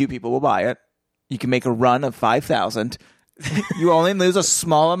guarantee you 2 people will buy it. You can make a run of 5,000. You only lose a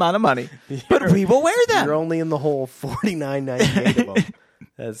small amount of money, but we will wear them. You're only in the hole $49.98 of them.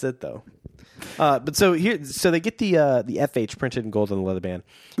 That's it, though. But so they get the FH printed in gold on the leather band.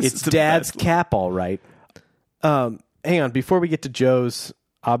 It's Dad's cap, all right. Hang on, before we get to Joe's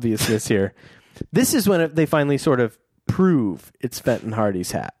obviousness here, this is when they finally sort of prove it's Fenton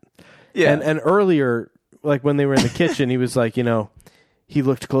Hardy's hat. Yeah, and earlier, like when they were in the kitchen, he was like, he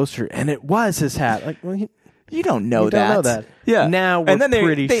looked closer, and it was his hat. Like, well, you don't know that. Don't know that. Yeah. Now we're and then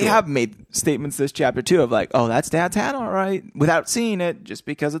pretty they sure. have made statements this chapter too of like, oh, that's Dad's hat, all right, without seeing it, just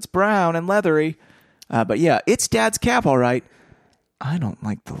because it's brown and leathery. But yeah, it's Dad's cap, all right. I don't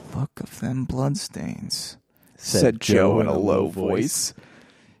like the look of them bloodstains, said Joe in a low voice.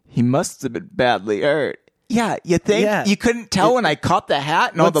 He must have been badly hurt. Yeah, you think? Yeah. You couldn't tell when I caught the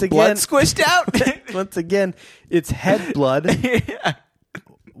hat and all the blood squished out? Once again, it's head blood. Yeah.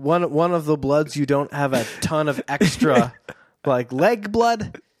 One of the bloods you don't have a ton of extra, like leg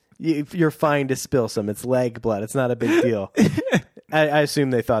blood. You're fine to spill some. It's leg blood. It's not a big deal. I assume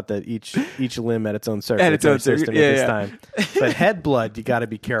they thought that each limb had its own circulatory system at this time. But head blood, you got to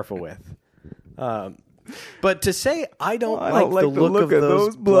be careful with. But to say I don't like the look of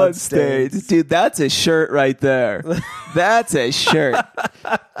those blood stains. Dude, that's a shirt right there. That's a shirt.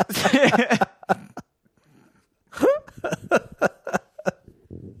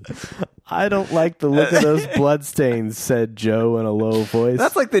 I don't like the look of those bloodstains, said Joe in a low voice.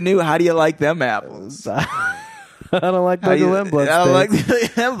 That's like the new how do you like them apples? I don't like the look of them bloodstains. I don't like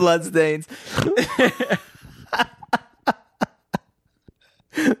them bloodstains.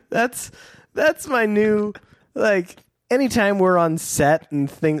 That's my new, like, anytime we're on set and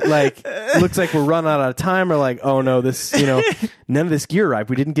think like looks like we're running out of time, or like, oh no, this, none of this gear arrived.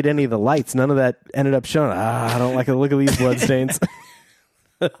 We didn't get any of the lights. None of that ended up showing. I don't like the look of these bloodstains.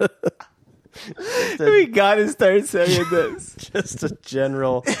 We gotta start saying this. Just a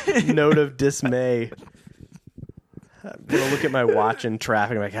general note of dismay. I'm gonna look at my watch in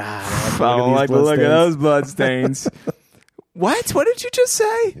traffic. I'm like, I don't like the look of those bloodstains. What did you just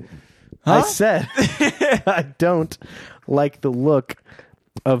say? Huh? I said I don't like the look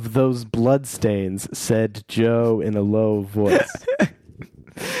of those bloodstains, said Joe in a low voice.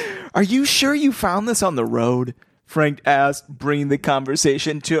 Are you sure you found this on the road? Frank asked, bringing the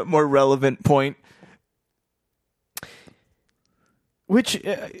conversation to a more relevant point. Which,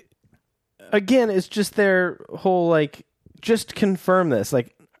 again, is just their whole, like, just confirm this.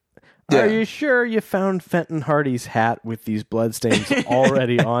 Like, Are you sure you found Fenton Hardy's hat with these bloodstains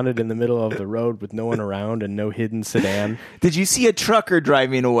already on it in the middle of the road with no one around and no hidden sedan? Did you see a trucker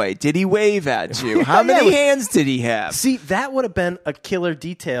driving away? Did he wave at you? How many hands did he have? See, that would have been a killer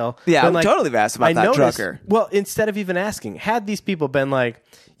detail. Yeah, I would totally have asked about that trucker. Well, instead of even asking, had these people been like,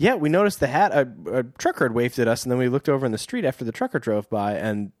 yeah, we noticed the hat, a trucker had waved at us, and then we looked over in the street after the trucker drove by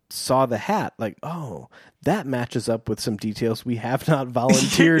and saw the hat. Like, oh, that matches up with some details we have not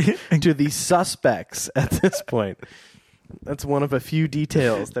volunteered to the suspects at this point. That's one of a few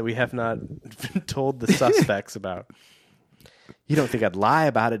details that we have not told the suspects about. You don't think I'd lie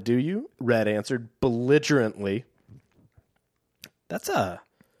about it, do you? Red answered belligerently. That's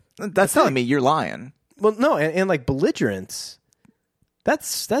telling me you're lying. Well, no, and like belligerence,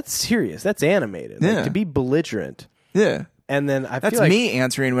 that's serious. That's animated. Yeah. Like, to be belligerent. Yeah. And then that's like me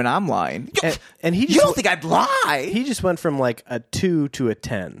answering when I'm lying. And he just, you don't think I'd lie? He just went from like a 2 to a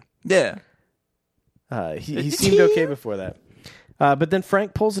 10. Yeah. He seemed okay before that. But then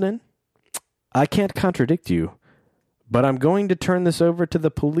Frank pulls it in. I can't contradict you, but I'm going to turn this over to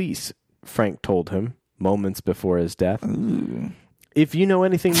the police, Frank told him moments before his death. Ooh. If you know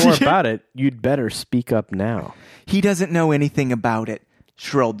anything more about it, you'd better speak up now. He doesn't know anything about it,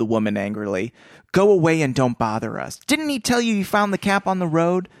 shrilled the woman angrily. Go away and don't bother us. Didn't he tell you found the cap on the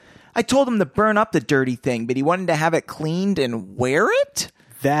road? I told him to burn up the dirty thing, but he wanted to have it cleaned and wear it?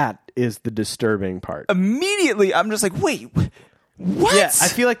 That is the disturbing part. Immediately, I'm just like, wait, what? Yeah, I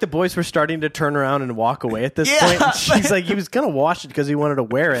feel like the boys were starting to turn around and walk away at this point. And she's like, he was going to wash it because he wanted to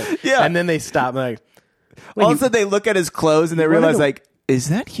wear it. Yeah. And then they stopped like, Also, they look at his clothes and they realize, like, is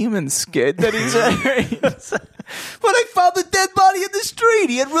that human skin that he's wearing? But I found the dead body in the street.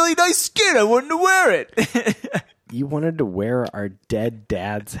 He had really nice skin. I wanted to wear it. You wanted to wear our dead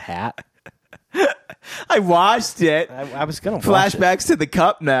dad's hat? I washed it. I was going to wash it. Flashbacks to the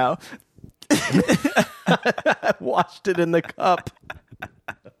cup now. I washed it in the cup.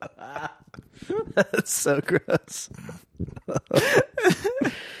 That's so gross.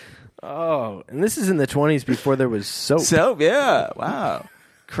 Oh, and this is in the 1920s before there was soap. Soap, yeah. Wow.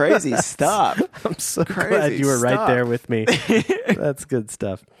 Crazy stuff. I'm so Crazy glad you were right stuff. there with me. That's good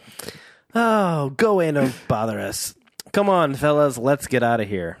stuff. Oh, go in, don't bother us. Come on, fellas, let's get out of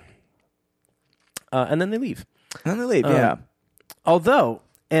here. And then they leave. And they leave, yeah. Although,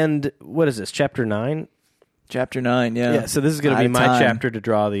 and what is this, chapter 9? Chapter 9, yeah. Yeah, so this is going to be my chapter to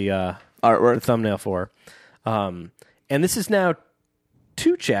draw the artwork, the thumbnail for. And this is now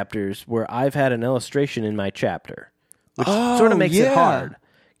 2 chapters where I've had an illustration in my chapter, which sort of makes it hard.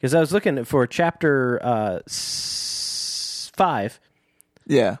 Because I was looking for chapter 5.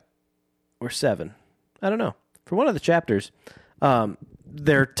 Yeah. Or 7. I don't know. For one of the chapters,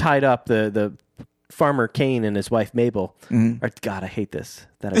 they're tied up, the farmer Cain and his wife Mabel. Mm-hmm. Or, God, I hate this,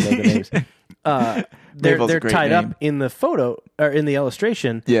 that I know the names. They're tied up in the photo, or in the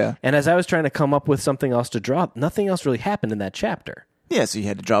illustration. Yeah. And as I was trying to come up with something else to draw, nothing else really happened in that chapter. Yeah, so you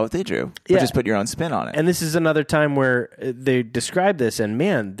had to draw what they drew. Yeah. But just put your own spin on it. And this is another time where they describe this, and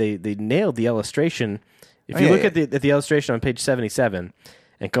man, they nailed the illustration. If you look at the illustration on page 77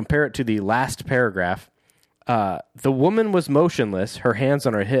 and compare it to the last paragraph, the woman was motionless, her hands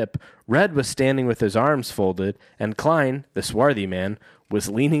on her hip. Red was standing with his arms folded, and Klein, the swarthy man, was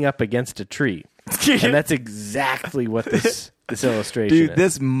leaning up against a tree. And that's exactly what this illustration is. Dude,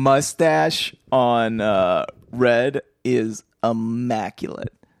 this mustache on Red is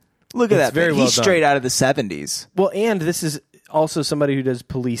immaculate. Look at that. Very well He's done. straight out of the 70s. Well, and this is also somebody who does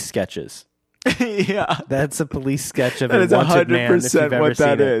police sketches. Yeah. That's a police sketch of That a is wanted man, if 100% you've ever what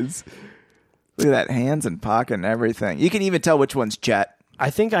that seen it. is. Look at that, hands and pocket and everything. You can even tell which one's Jet. I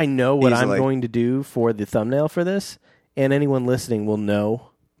think I know what Easily. I'm going to do for the thumbnail for this, and anyone listening will know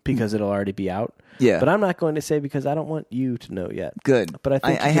because it'll already be out. Yeah. But I'm not going to say because I don't want you to know yet. Good. But I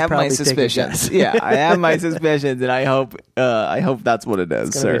think you I could have my probably take a suspicions. guess. Yeah, I have my suspicions, and I hope that's what it is,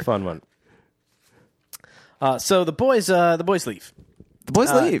 It's going to be sir. a fun one. So the boys leave. The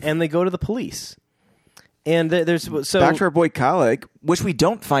boys leave. And they go to the police. And there's Back to our boy Kalik, which we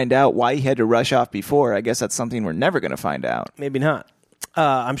don't find out why he had to rush off before. I guess that's something we're never going to find out. Maybe not.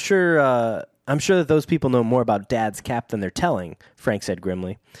 I'm sure that those people know more about Dad's cap than they're telling, Frank said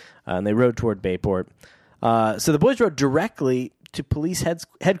grimly. And they rode toward Bayport. So the boys rode directly to police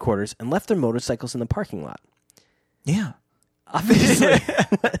headquarters and left their motorcycles in the parking lot. Yeah. Obviously.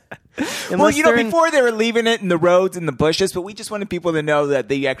 Well, before they were leaving it in the roads and the bushes, but we just wanted people to know that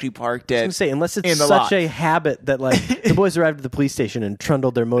they actually parked it. I was going to say, unless it's in the such lot. a habit that, like, the boys arrived at the police station and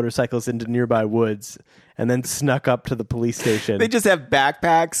trundled their motorcycles into nearby woods and then snuck up to the police station. They just have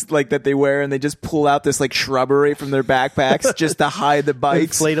backpacks like that they wear, and they just pull out this like shrubbery from their backpacks just to hide the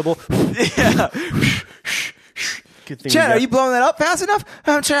bikes. Inflatable. Yeah. Good thing Chad, we are you blowing that up fast enough?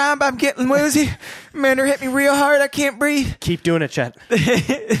 I'm trying. I'm getting woozy. Mander hit me real hard. I can't breathe. Keep doing it, Chet.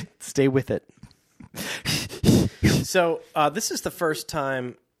 Stay with it. So this is the first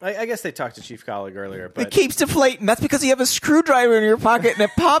time. I guess they talked to Chief Colleague earlier, but It keeps deflating. That's because you have a screwdriver in your pocket and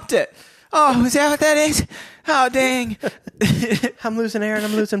it popped it. Oh, is that what that is? Oh, dang. I'm losing air and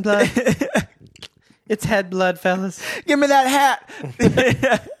I'm losing blood. It's head blood, fellas. Give me that hat.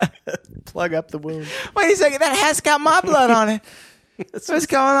 Plug up the wound. Wait a second. That hat's got my blood on it. What's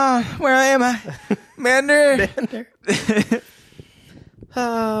going on? Where am I? Mander.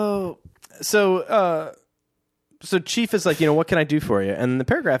 Oh, so Chief is like, what can I do for you? And the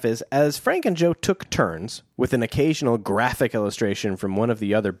paragraph is, as Frank and Joe took turns with an occasional graphic illustration from one of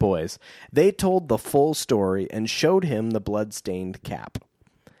the other boys, they told the full story and showed him the blood-stained cap.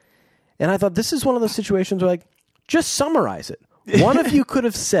 And I thought, this is one of those situations where, like, just summarize it. One of you could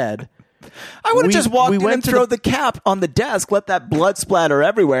have said, I would have just walked in went and to throw the cap on the desk, let that blood splatter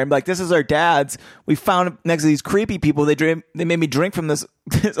everywhere, and be like, this is our dad's. We found it next to these creepy people. They made me drink from this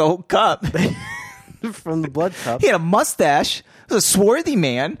old cup. from the blood cup. He had a mustache. He was a swarthy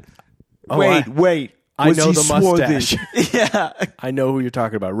man. Oh, Wait. I Was know he the swarthy? mustache. Yeah. I know who you're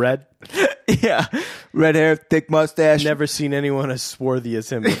talking about. Red? Yeah. Red hair, thick mustache. Never seen anyone as swarthy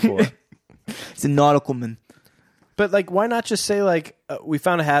as him before. He's a nautical man. But, like, why not just say, like, we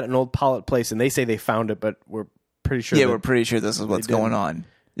found a hat at an old Pollitt place, and they say they found it, but we're pretty sure. Yeah, we're pretty sure this is what's going on.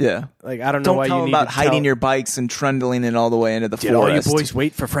 Yeah. Like, I don't know Don't why tell you them need about to hiding tell... your bikes and trundling it all the way into the Did all you forest. boys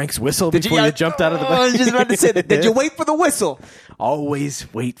wait for Frank's whistle before you jumped out of the bike? I was just about to say that. Did you wait for the whistle?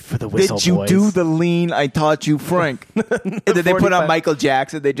 Always wait for the whistle, Did you boys. do the lean I taught you, Frank? And then they put on 45. Michael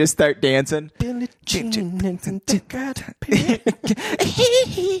Jackson. They just start dancing.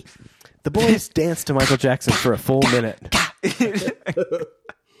 The boys danced to Michael Jackson for a full minute.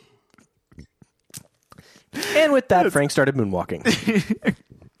 And with that, Frank started moonwalking.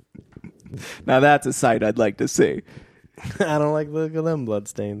 Now that's a sight I'd like to see. I don't like the look of them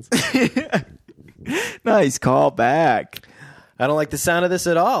bloodstains. Nice call back. I don't like the sound of this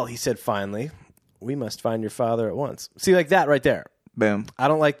at all, he said finally. We must find your father at once. See, like that right there. Boom. I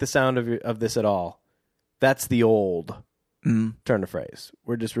don't like the sound of this at all. That's the old turn of phrase.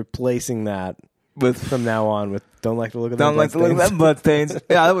 We're just replacing that With from now on with don't like the look of them don't like to look at them bloodstains.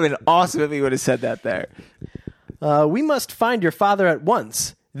 Yeah, that would have been awesome if he would have said that there. We must find your father at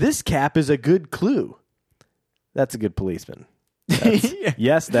once. This cap is a good clue. That's a good policeman.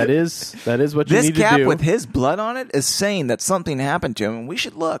 Yes, that is what you This need to cap do. with his blood on it is saying that something happened to him, and we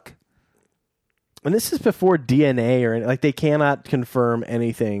should look. And this is before DNA or like they cannot confirm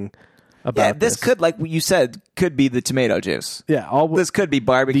anything about Yeah, this could, like you said, could be the tomato juice. Yeah, This could be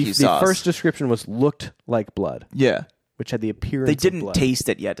barbecue the sauce. first description was looked like blood, Yeah. which had the appearance They of didn't blood. taste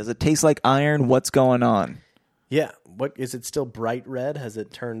it yet. Does it taste like iron? What's going on? Yeah, what is it still bright red? Has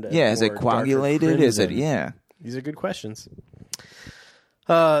it turned Yeah, is it more coagulated? darker Is it, crimson? yeah. These are good questions.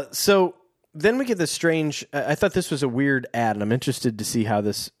 So then we get this strange... I thought this was a weird ad, and I'm interested to see how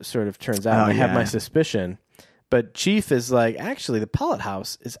this sort of turns out. Oh, I have yeah. my suspicion. But Chief is like, actually, the pellet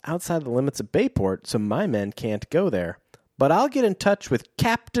house is outside the limits of Bayport, so my men can't go there. But I'll get in touch with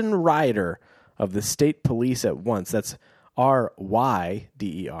Captain Ryder of the state police at once. That's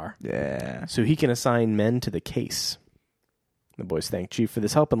R-Y-D-E-R. Yeah. So he can assign men to the case. The boys thanked Chief for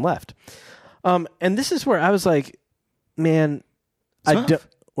this help and left. And this is where I was like, man, Smuff.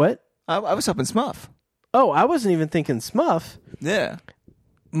 What? I was hoping Smuff. Oh, I wasn't even thinking Smuff. Yeah.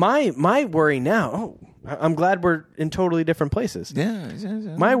 My worry now, I'm glad we're in totally different places. Yeah.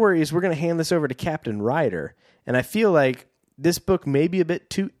 My worry is we're going to hand this over to Captain Ryder. And I feel like this book may be a bit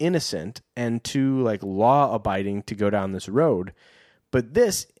too innocent and too like law abiding to go down this road. But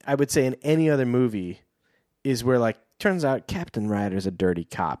this, I would say in any other movie, is where like, turns out Captain Ryder's a dirty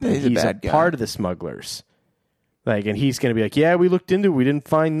cop. And He's a bad guy. part of the smugglers. Like, and he's going to be like, yeah, we looked into it. We didn't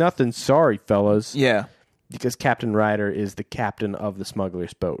find nothing. Sorry, fellas. Yeah. Because Captain Ryder is the captain of the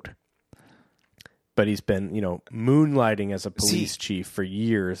smuggler's boat. But he's been, moonlighting as a police chief for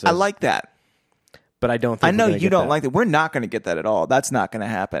years. I like that. But I don't think I know we're gonna you get don't that. like that. We're not going to get that at all. That's not going to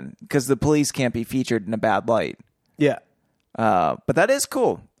happen because the police can't be featured in a bad light. Yeah. But that is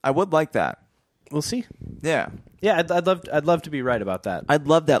cool. I would like that. We'll see. Yeah. Yeah, I'd love to be right about that. I'd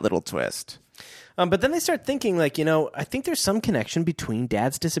love that little twist. But then they start thinking, like, I think there's some connection between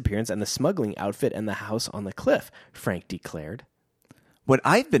Dad's disappearance and the smuggling outfit and the house on the cliff, Frank declared. What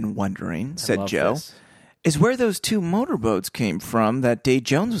I've been wondering, said love Joe, this. is where those two motorboats came from that day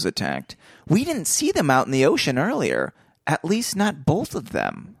Jones was attacked. We didn't see them out in the ocean earlier. At least not both of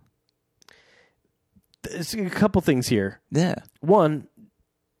them. There's a couple things here. Yeah. One,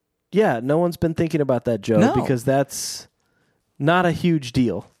 yeah, no one's been thinking about that, Joe, No. because that's not a huge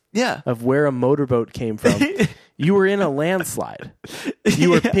deal Yeah. of where a motorboat came from. You were in a landslide. You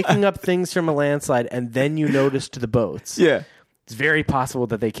were picking up things from a landslide, and then you noticed the boats. Yeah. It's very possible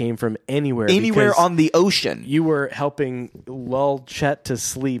that they came from anywhere. Anywhere because on the ocean. you were helping lull Chet to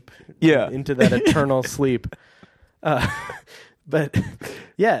sleep. Yeah. Into that eternal sleep. But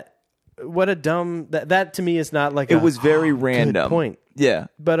yeah, what a dumb that to me is not like It was very good random. point. Yeah.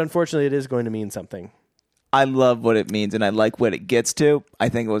 But unfortunately, it is going to mean something. I love what it means, and I like what it gets to. I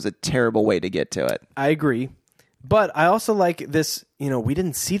think it was a terrible way to get to it. I agree. But I also like this, we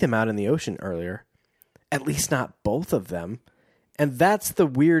didn't see them out in the ocean earlier. At least not both of them. And that's the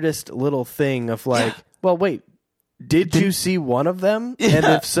weirdest little thing of like, well, wait, did you see one of them? Yeah. And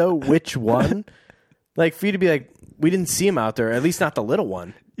if so, which one? Like for you to be like, we didn't see him out there, at least not the little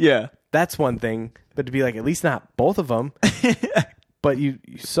one. Yeah. That's one thing. But to be like, at least not both of them. But you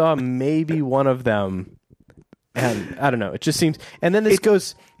saw maybe one of them. And I don't know. It just seems. And then this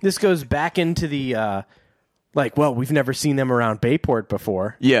goes back into the well, we've never seen them around Bayport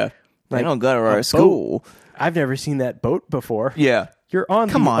before. Yeah. They Like, don't go to a our boat. school. I've never seen that boat before. Yeah. You're on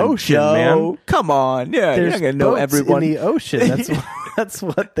Come the on, ocean, Joe. man. Come on. Yeah, you're There's not going to know boats everyone. in the ocean. That's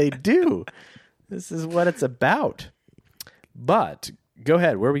what they do. This is what it's about. But go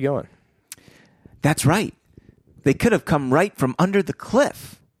ahead. Where are we going? That's right. They could have come right from under the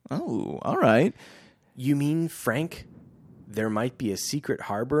cliff. Oh, all right. You mean Frank? there might be a secret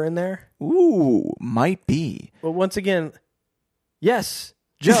harbor in there. Ooh, might be. Well, once again, yes,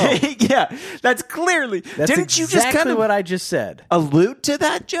 Joe. Yeah, that's clearly. That's Didn't you exactly just kind of what I just said. allude to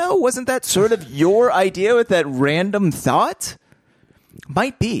that, Joe? Wasn't that sort of your idea with that random thought?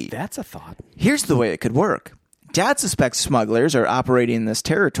 Might be. That's a thought. Here's the way it could work. Dad suspects smugglers are operating in this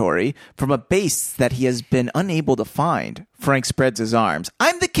territory from a base that he has been unable to find. Frank spreads his arms.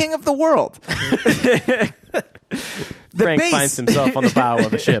 I'm the king of the world. Frank finds himself on the bow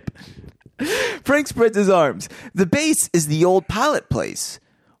of a ship. Frank spreads his arms. The base is the old pilot place.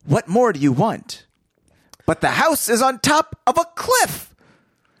 What more do you want? But the house is on top of a cliff.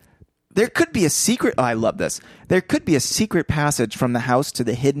 There could be a secret. Oh, I love this. There could be a secret passage from the house to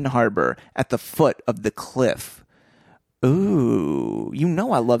the hidden harbor at the foot of the cliff. Ooh, you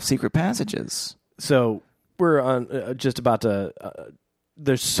know I love secret passages. So we're on just about to.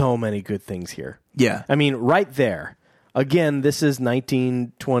 There's so many good things here. Yeah. I mean, right there. Again, this is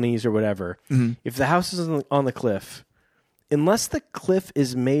 1920s or whatever. Mm-hmm. If the house is on the cliff, unless the cliff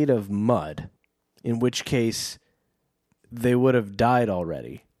is made of mud, in which case they would have died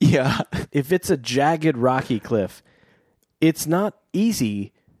already. Yeah. If it's a jagged, rocky cliff, it's not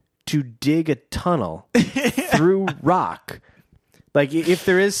easy to dig a tunnel through rock. Like, if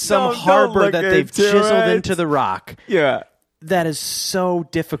there is some harbor that they've chiseled into the rock, yeah, that is so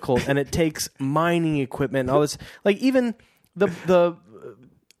difficult, and it takes mining equipment and all this. Like, even there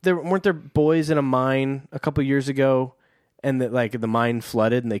weren't there boys in a mine a couple years ago, and that the mine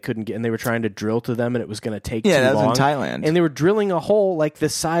flooded and they couldn't get, and they were trying to drill to them, and it was going to take too long. Yeah, that was in Thailand. And they were drilling a hole like the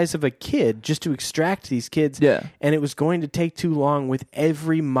size of a kid just to extract these kids. Yeah. And it was going to take too long with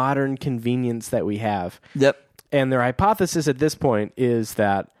every modern convenience that we have. Yep. And their hypothesis at this point is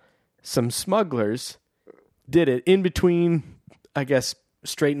that some smugglers did it in between, I guess,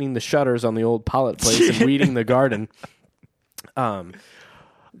 straightening the shutters on the old pilot place and weeding the garden.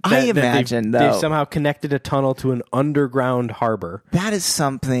 I imagine, though, they've somehow connected a tunnel to an underground harbor. That is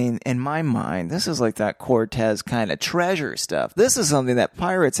something, in my mind, this is like that Cortez kind of treasure stuff. This is something that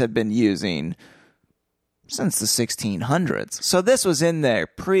pirates have been using since the 1600s. So this was in there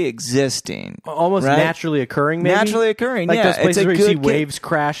pre-existing. Almost right? naturally occurring, maybe? Naturally occurring, like yeah. those places where you see waves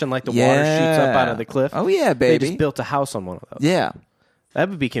crash and the water shoots up out of the cliff. Oh, yeah, baby. They just built a house on one of those. Yeah. That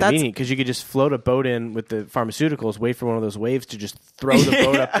would be convenient because you could just float a boat in with the pharmaceuticals, wait for one of those waves to just throw the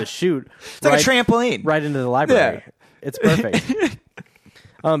boat up the chute. It's like a trampoline. Right into the library. Yeah. It's perfect.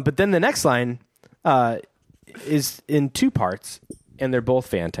 But then the next line is in two parts, and they're both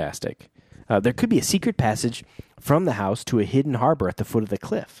fantastic. There could be a secret passage from the house to a hidden harbor at the foot of the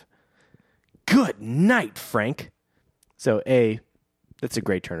cliff. Good night, Frank. So A, that's a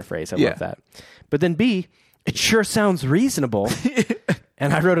great turn of phrase. I love that. But then B, it sure sounds reasonable.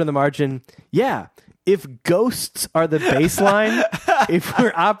 And I wrote in the margin, yeah, if ghosts are the baseline, if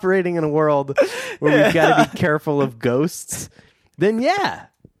we're operating in a world where we've got to be careful of ghosts, then yeah,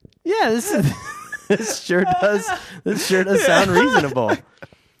 this sure does sound reasonable.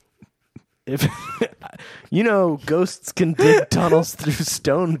 If ghosts can dig tunnels through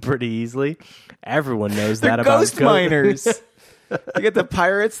stone pretty easily. Everyone knows that about ghost miners. You get the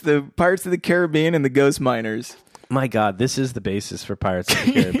Pirates of the Caribbean, and the Ghost Miners. My God, this is the basis for Pirates of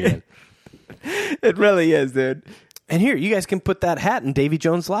the Caribbean. It really is, dude. And here, you guys can put that hat in Davy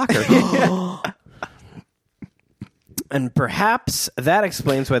Jones' locker. And perhaps that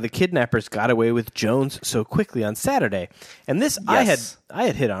explains why the kidnappers got away with Jones so quickly on Saturday. And this yes. I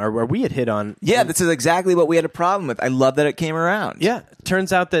had hit on, or we had hit on. Yeah, this is exactly what we had a problem with. I love that it came around. Yeah,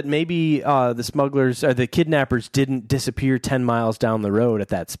 turns out that maybe the smugglers or the kidnappers didn't disappear 10 miles down the road at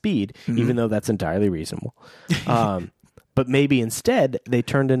that speed, even though that's entirely reasonable. But maybe instead they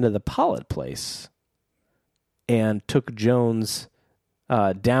turned into the pilot place and took Jones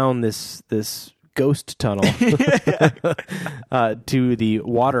down this ghost tunnel to the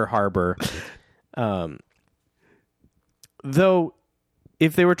water harbor. Though,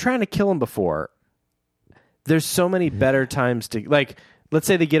 if they were trying to kill him before, there's so many better times to, like, let's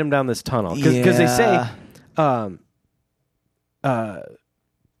say they get him down this tunnel. Because they say,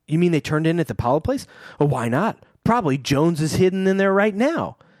 you mean they turned in at the pilot place? Oh, why not? Probably Jones is hidden in there right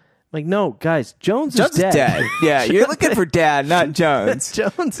now. Like, no, guys, Jones is dead. Yeah, you're looking for Dad, not Jones.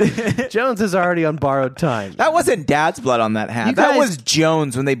 Jones is already on borrowed time. That wasn't Dad's blood on that hat. That was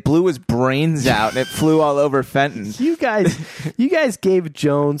Jones when they blew his brains out and it flew all over Fenton. You guys gave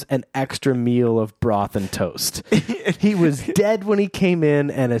Jones an extra meal of broth and toast. He was dead when he came in,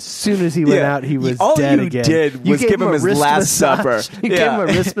 and as soon as he went out, he was dead again. All you did was give him his last supper. You gave him a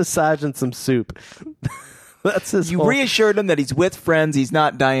wrist massage and some soup. You reassured him that he's with friends, he's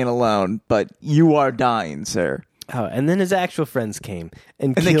not dying alone, but you are dying, sir. Oh, and then his actual friends came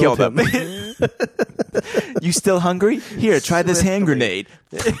and they killed killed him. You still hungry? Here, try this hand grenade.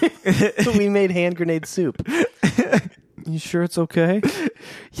 We made hand grenade soup. You sure it's okay?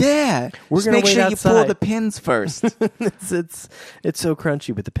 Yeah. We're Just gonna make wait sure you pull outside. the pins first. It's so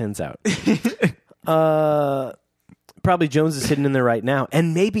crunchy with the pins out. Probably Jones is hidden in there right now,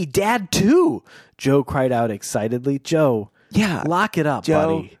 and maybe Dad too. Joe cried out excitedly. Joe, Yeah. lock it up,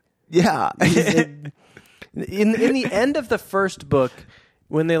 Joe. buddy. Yeah. In the end of the first book,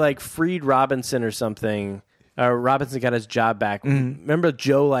 when they like freed Robinson or something, Robinson got his job back. Remember,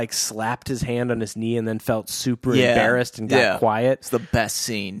 Joe like slapped his hand on his knee and then felt super embarrassed and got quiet. It's the best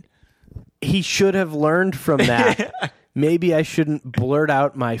scene. He should have learned from that. Maybe I shouldn't blurt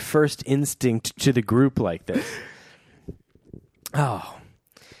out my first instinct to the group like this. Oh,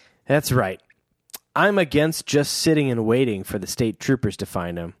 that's right. I'm against just sitting and waiting for the state troopers to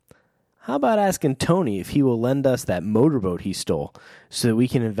find him. How about asking Tony if he will lend us that motorboat he stole so that we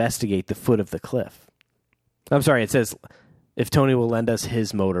can investigate the foot of the cliff? I'm sorry, it says if Tony will lend us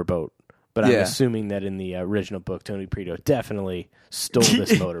his motorboat. But I'm assuming that in the original book, Tony Prito definitely stole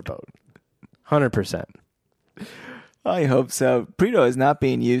this motorboat. 100%. I hope so. Prito is not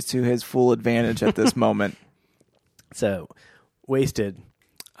being used to his full advantage at this moment. So, wasted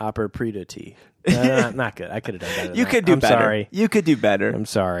Opera Prito tea. Not good. I could have done better than You that. could do I'm better. Sorry. You could do better. I'm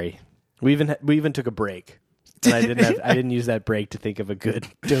sorry. We even took a break. And I didn't use that break to think of a good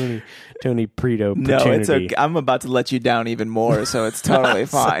Tony Prito opportunity. No, it's okay. I'm about to let you down even more, so it's totally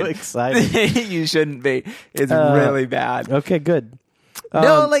fine. So excited. You shouldn't be. It's really bad. Okay, good.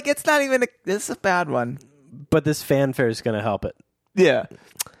 No, like it's not even it's a bad one. But this fanfare is going to help it. Yeah.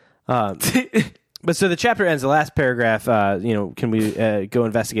 But so the chapter ends, the last paragraph, can we go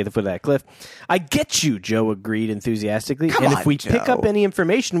investigate the foot of that cliff? I get you, Joe agreed enthusiastically. Come and on, if we Joe. pick up any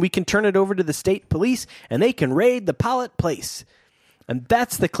information, we can turn it over to the state police and they can raid the Pollitt place. And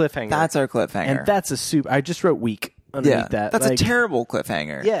that's the cliffhanger. That's our cliffhanger. And that's a soup. I just wrote weak underneath that. That's a terrible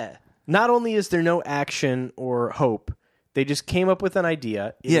cliffhanger. Yeah. Not only is there no action or hope, they just came up with an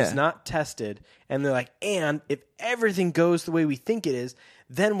idea. It is not tested. And they're like, and if everything goes the way we think it is,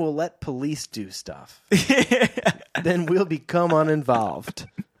 then we'll let police do stuff. Then we'll become uninvolved.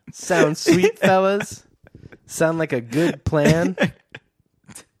 Sound sweet, fellas? Sound like a good plan?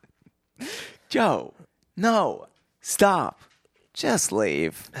 Joe, no. Stop. Just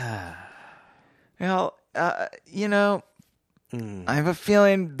leave. Well, I have a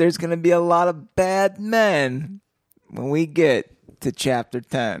feeling there's going to be a lot of bad men when we get to chapter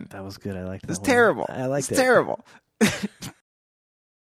 10. That was good. I liked that. It's terrible. I liked it. It's terrible.